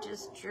farm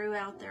just drew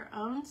out their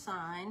own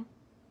sign.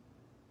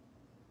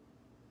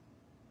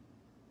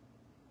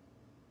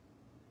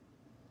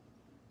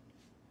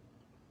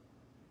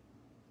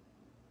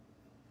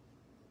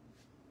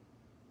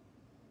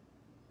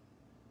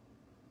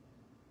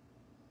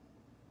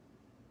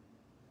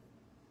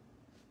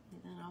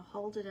 And then I'll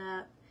hold it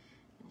up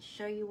and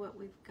show you what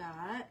we've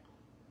got.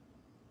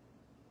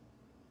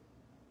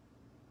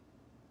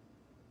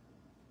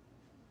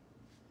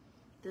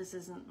 This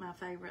isn't my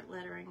favorite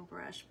lettering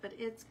brush, but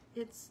it's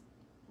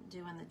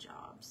doing the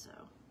job, so.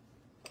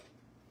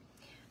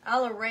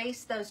 I'll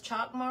erase those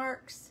chalk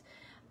marks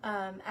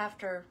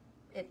after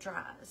it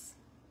dries.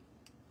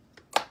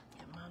 And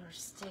mine are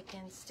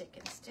sticking.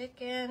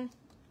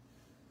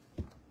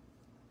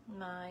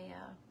 My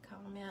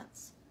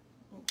comments.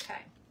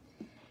 Okay.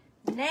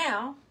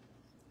 Now,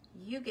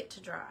 you get to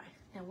dry.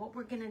 And what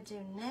we're gonna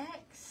do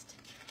next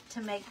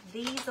to make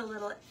these a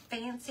little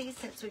fancy,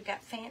 since we've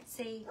got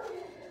fancy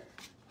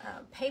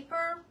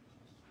paper.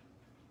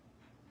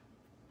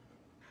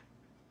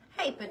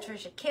 Hey,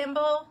 Patricia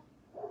Kimball.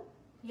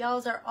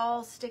 Y'all's are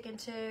all sticking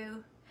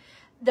to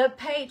the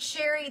page.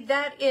 Sherry,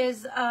 that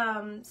is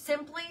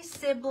Simply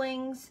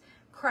Siblings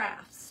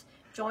Crafts.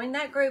 Join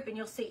that group and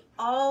you'll see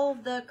all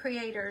the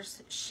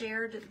creators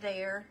shared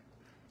there.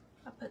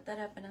 I'll put that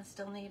up and I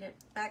still need it.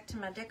 Back to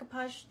my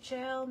decoupage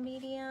gel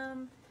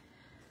medium.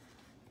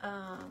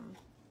 On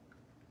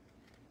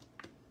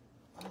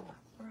my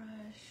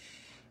brush.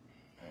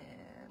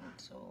 And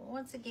so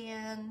once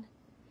again,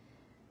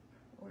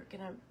 we're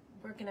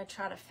gonna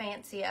try to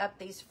fancy up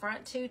these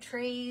front two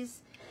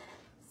trees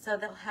so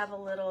they'll have a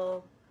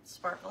little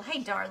sparkle.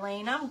 Hey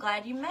Darlene, I'm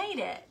glad you made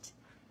it.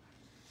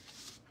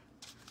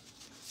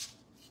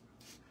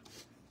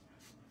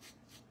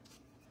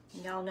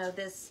 Y'all know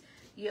this,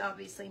 you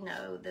obviously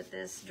know that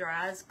this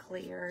dries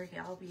clear.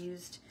 Y'all have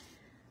used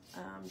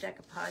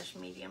decoupage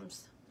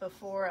mediums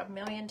before a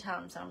million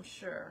times, I'm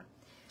sure.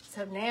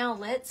 So now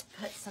let's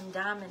put some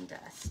diamond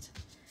dust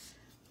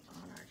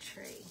on our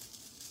tree.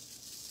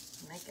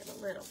 Make it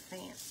a little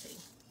fancy.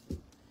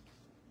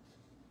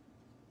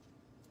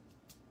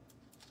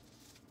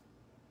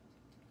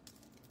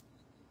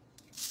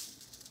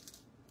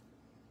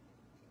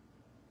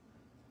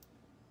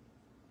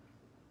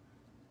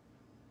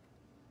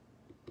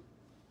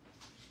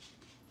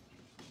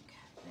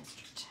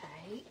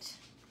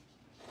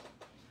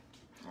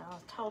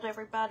 Told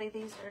everybody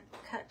these are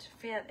cut to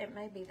fit. It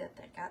may be that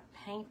they got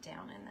paint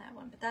down in that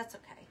one, but that's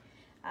okay.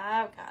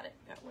 I've got it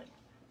going.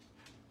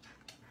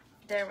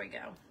 There we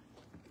go.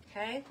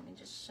 Okay, let me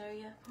just show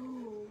you.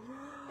 Ooh.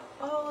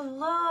 Oh,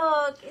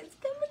 look, it's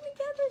coming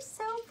together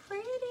so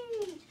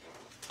pretty.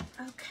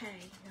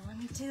 Okay, now let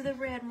me do the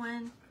red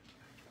one.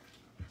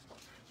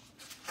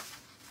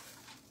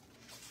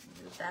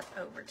 Move that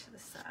over to the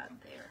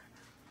side there.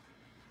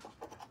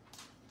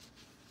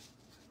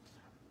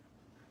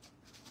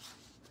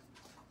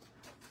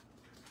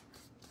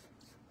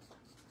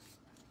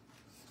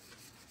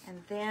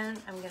 And then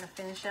I'm going to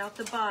finish out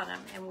the bottom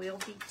and we'll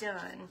be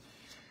done.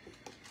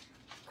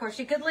 Of course,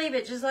 you could leave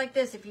it just like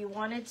this if you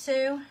wanted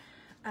to.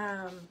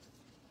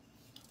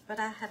 But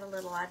I had a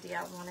little idea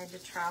I wanted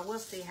to try. We'll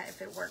see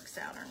if it works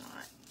out or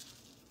not.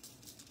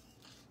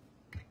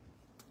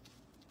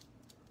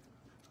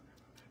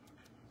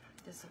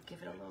 This will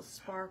give it a little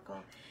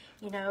sparkle.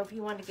 You know, if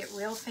you want to get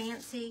real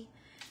fancy,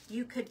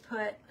 you could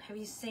put, have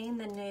you seen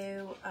the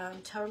new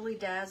Totally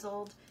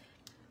Dazzled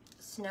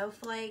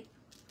snowflake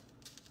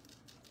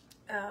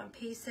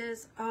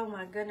pieces? Oh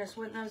my goodness,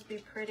 wouldn't those be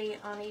pretty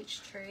on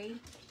each tree?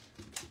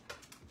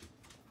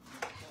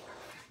 Okay,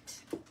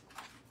 perfect.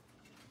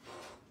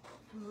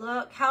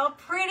 Look how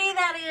pretty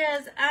that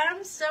is.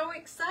 I'm so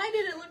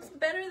excited. It looks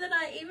better than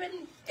I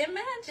even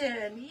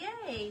imagined.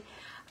 Yay.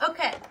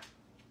 Okay,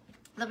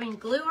 let me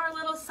glue our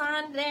little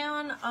sign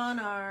down on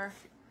our,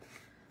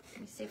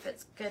 let me see if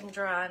it's good and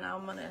dry, and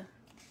I'm gonna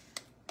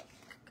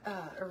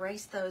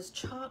erase those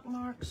chalk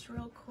marks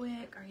real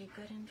quick. Are you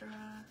good and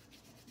dry?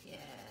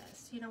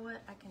 Yes. You know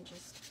what? I can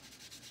just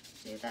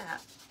do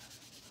that.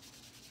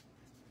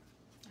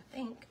 I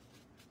think.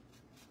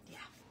 Yeah.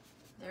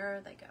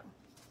 There they go.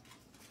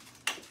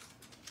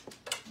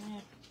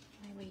 Yeah,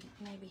 maybe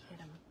hit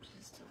them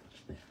just a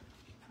little bit.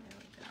 There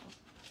we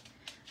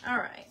go. All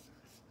right.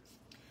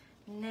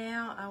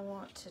 Now I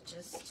want to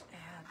just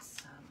add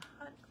some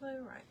hot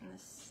glue right in the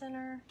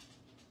center.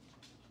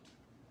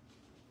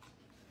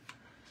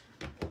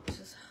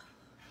 Just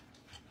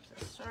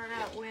to start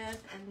out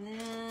with, and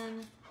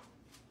then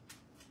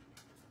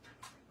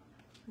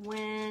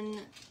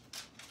when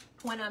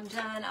I'm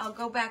done, I'll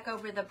go back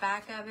over the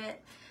back of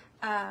it,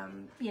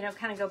 you know,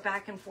 kind of go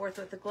back and forth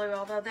with the glue,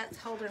 although that's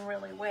holding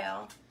really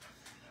well.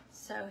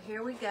 So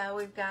here we go.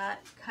 We've got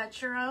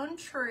cut your own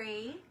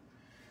tree.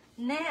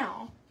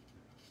 Now,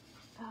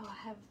 oh,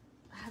 I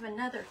have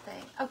another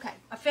thing. Okay,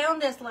 I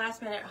found this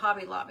last minute at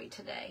Hobby Lobby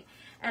today,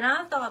 and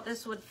I thought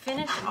this would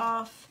finish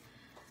off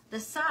the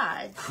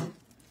sides.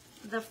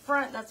 The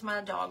front, that's my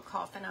dog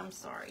coughing, I'm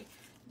sorry.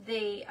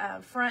 The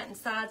front and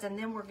sides, and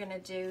then we're gonna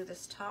do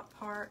this top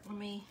part. Let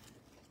me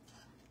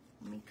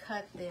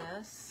cut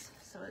this.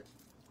 So it,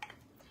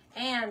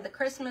 and the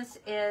Christmas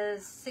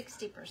is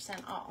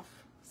 60% off,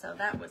 so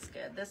that was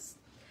good. This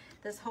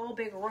whole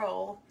big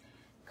roll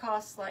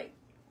costs like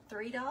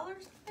 $3, I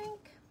think.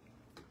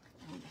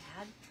 Not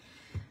bad.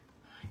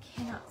 I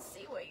cannot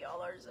see what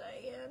y'all are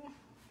saying.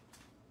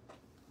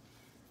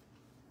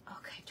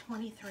 Okay,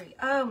 23.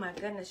 Oh my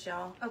goodness,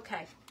 y'all.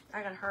 Okay,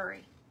 I gotta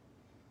hurry.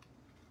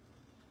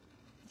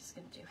 Just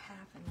gonna do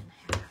half and then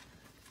half,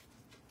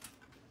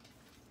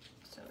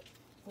 so it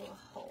will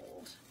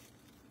hold.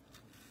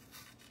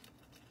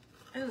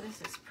 Oh, this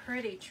is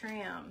pretty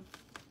trim.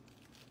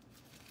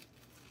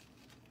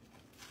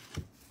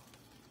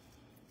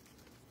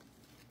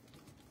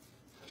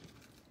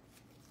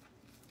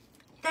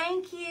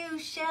 Thank you,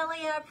 Shelly.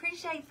 I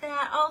appreciate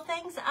that. Oh,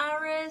 thanks,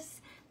 Iris.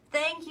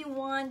 Thank you,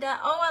 Wanda.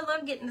 Oh, I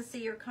love getting to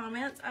see your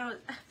comments. I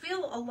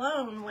feel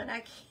alone when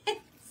I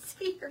can't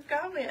see your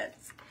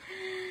comments.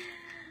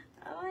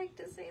 I like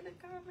to see the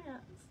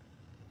comments.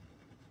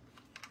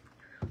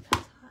 Whew,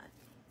 that's hot.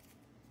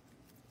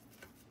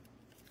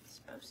 It's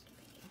supposed to be.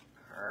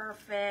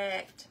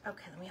 Perfect.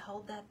 Okay, let me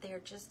hold that there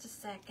just a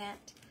second.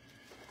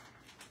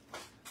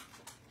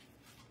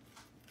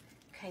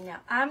 Okay,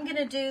 now I'm going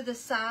to do the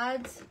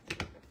sides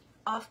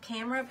off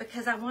camera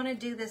because I want to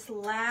do this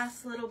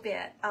last little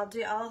bit.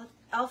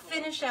 I'll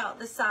finish out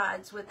the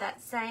sides with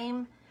that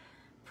same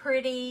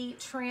pretty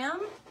trim.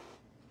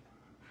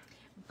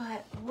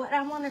 But what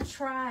I want to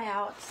try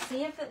out,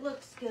 see if it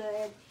looks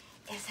good,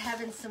 is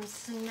having some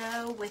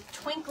snow with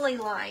twinkly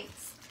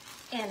lights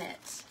in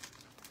it.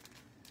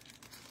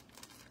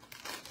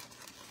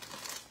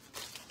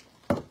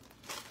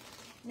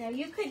 Now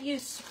you could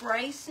use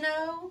spray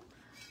snow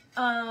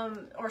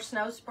or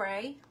snow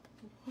spray.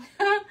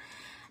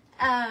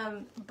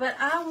 But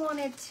I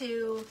wanted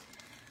to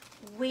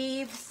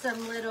weave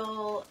some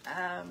little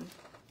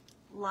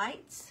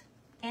lights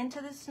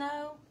into the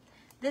snow.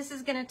 This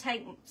is going to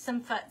take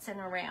some futzing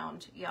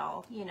around,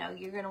 y'all. You know,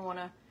 you're going to want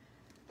to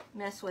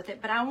mess with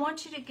it. But I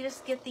want you to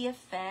just get the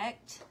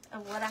effect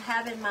of what I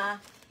have in my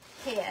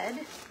head.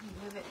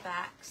 Move it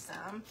back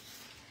some.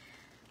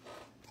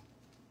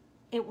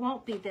 It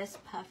won't be this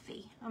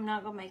puffy. I'm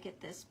not going to make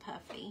it this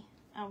puffy.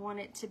 I want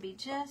it to be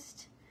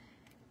just,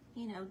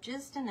 you know,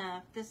 just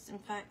enough. This, in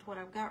fact, what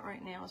I've got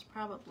right now is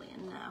probably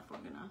enough. We're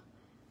going to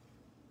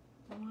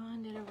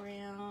wind it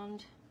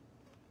around.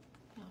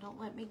 No,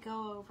 don't let me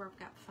go over. I've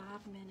got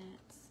 5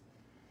 minutes.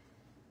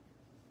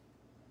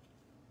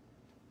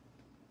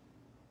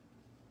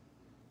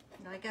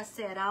 Like I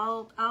said,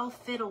 I'll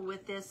fiddle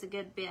with this a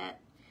good bit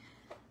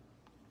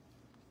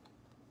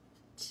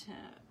to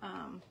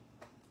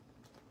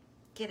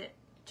get it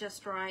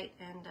just right.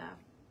 And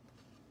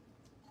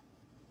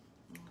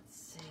let's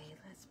see,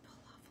 let's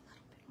pull off a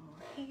little bit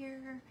more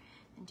here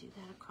and do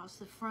that across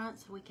the front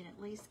so we can at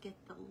least get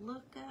the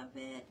look of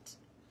it.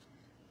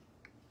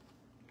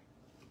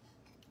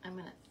 I'm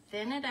going to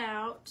thin it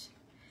out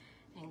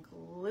and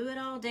glue it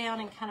all down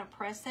and kind of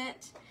press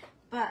it.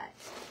 But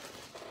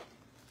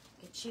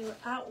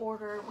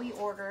we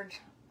ordered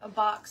a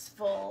box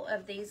full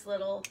of these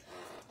little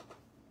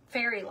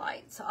fairy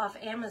lights off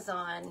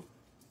Amazon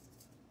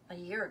a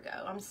year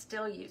ago. I'm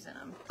still using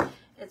them.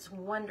 It's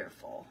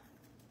wonderful.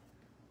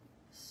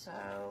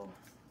 So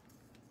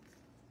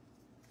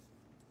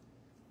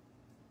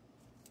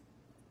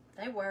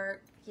they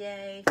work.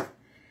 Yay.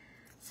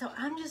 So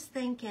I'm just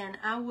thinking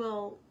I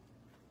will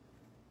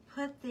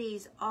put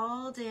these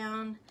all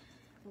down,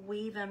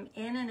 weave them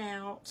in and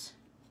out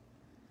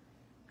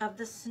of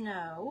the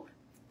snow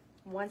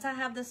once I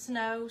have the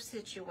snow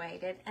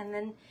situated. And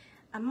then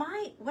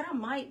what I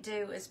might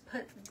do is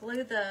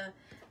glue the,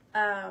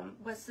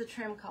 what's the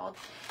trim called?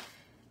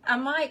 I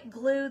might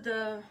glue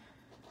the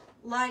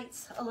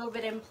lights a little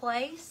bit in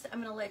place. I'm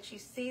going to let you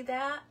see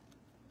that.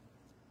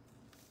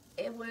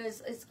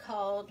 It's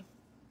called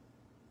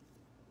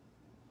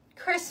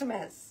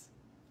Christmas.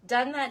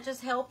 Doesn't that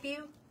just help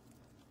you?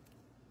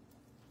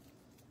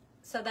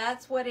 So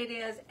that's what it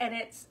is. And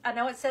I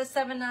know it says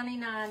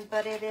 $7.99,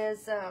 but it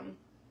is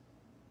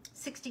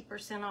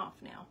 60% off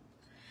now.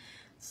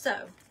 So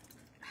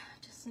I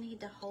just need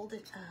to hold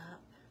it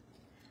up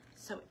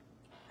so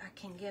I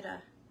can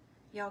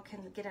y'all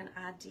can get an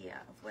idea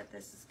of what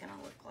this is going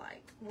to look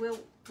like. We'll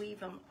weave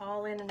them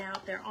all in and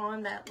out. They're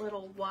on that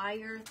little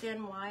wire,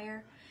 thin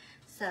wire.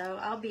 So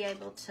I'll be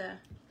able to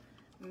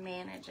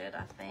manage it,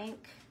 I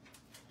think.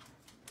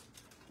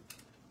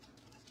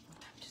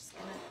 I'm just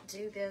going to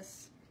do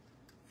this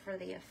for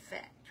the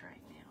effect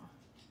right now.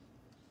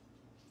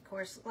 Of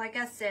course, like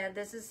I said,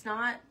 this is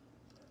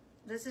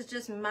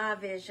just my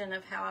vision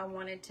of how I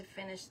wanted to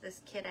finish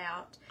this kit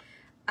out.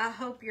 I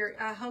hope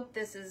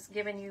this is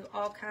giving you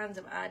all kinds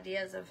of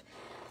ideas of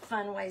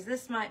fun ways.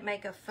 This might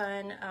make a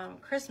fun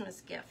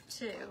Christmas gift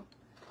too.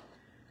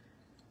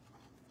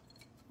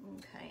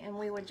 Okay, and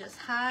we would just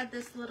hide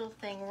this little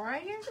thing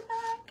right here in the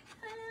back,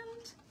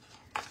 and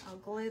I'll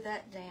glue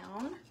that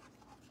down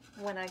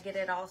when I get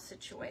it all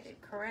situated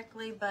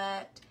correctly.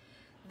 But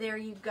there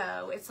you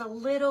go. It's a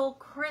little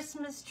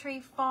Christmas tree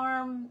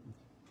farm,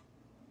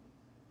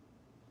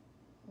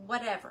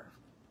 whatever,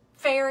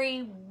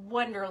 fairy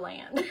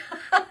wonderland.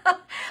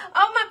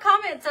 Oh, my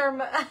comments are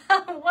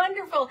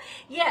wonderful.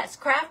 Yes,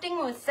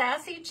 Crafting with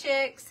Sassy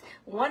Chicks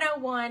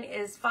 101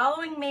 is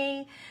following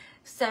me.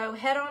 So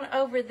head on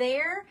over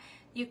there.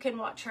 You can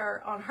watch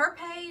her on her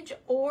page,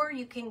 or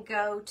you can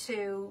go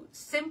to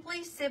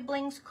Simply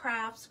Siblings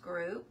Crafts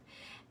group,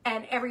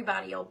 and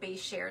everybody will be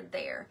shared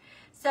there.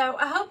 So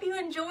I hope you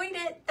enjoyed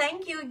it.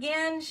 Thank you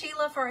again,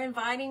 Sheila, for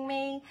inviting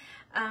me.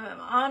 I'm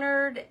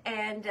honored,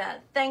 and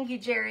thank you,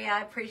 Jerry.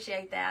 I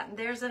appreciate that. And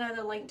there's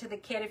another link to the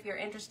kit if you're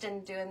interested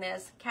in doing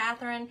this.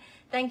 Catherine,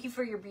 thank you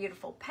for your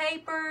beautiful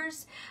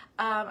papers.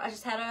 I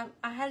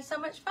had so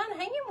much fun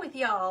hanging with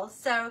y'all.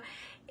 So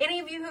any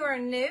of you who are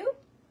new,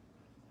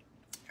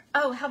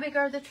 oh, how big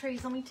are the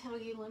trees? Let me tell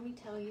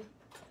you.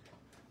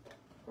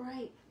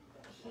 Right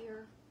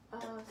here.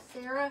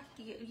 Sarah,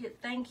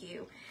 thank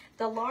you.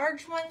 The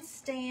large ones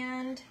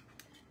stand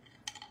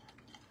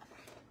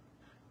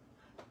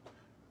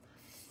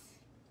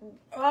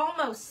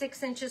almost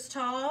 6 inches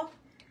tall.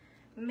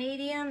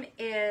 Medium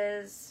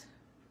is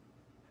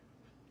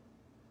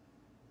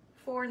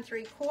 4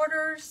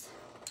 3/4,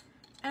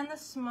 and the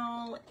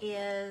small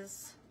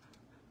is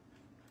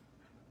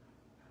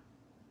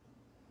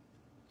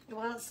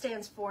well, it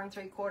stands 4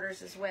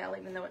 3/4 as well,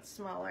 even though it's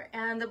smaller.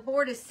 And the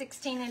board is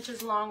 16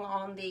 inches long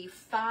on the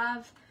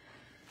 5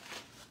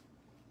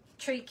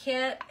 tree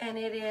kit, and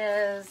it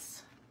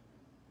is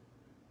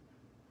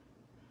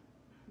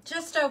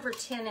just over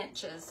 10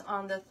 inches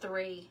on the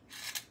 3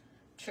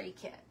 tree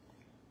kit.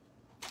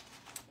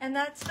 And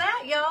that's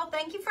that, y'all.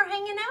 Thank you for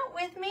hanging out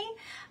with me.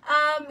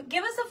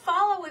 Give us a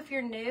follow if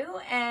you're new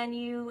and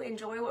you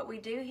enjoy what we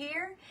do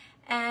here.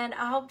 And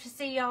I hope to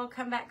see y'all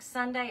come back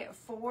Sunday at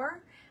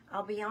 4.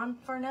 I'll be on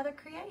for another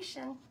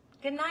creation.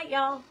 Good night,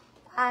 y'all.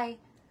 Bye.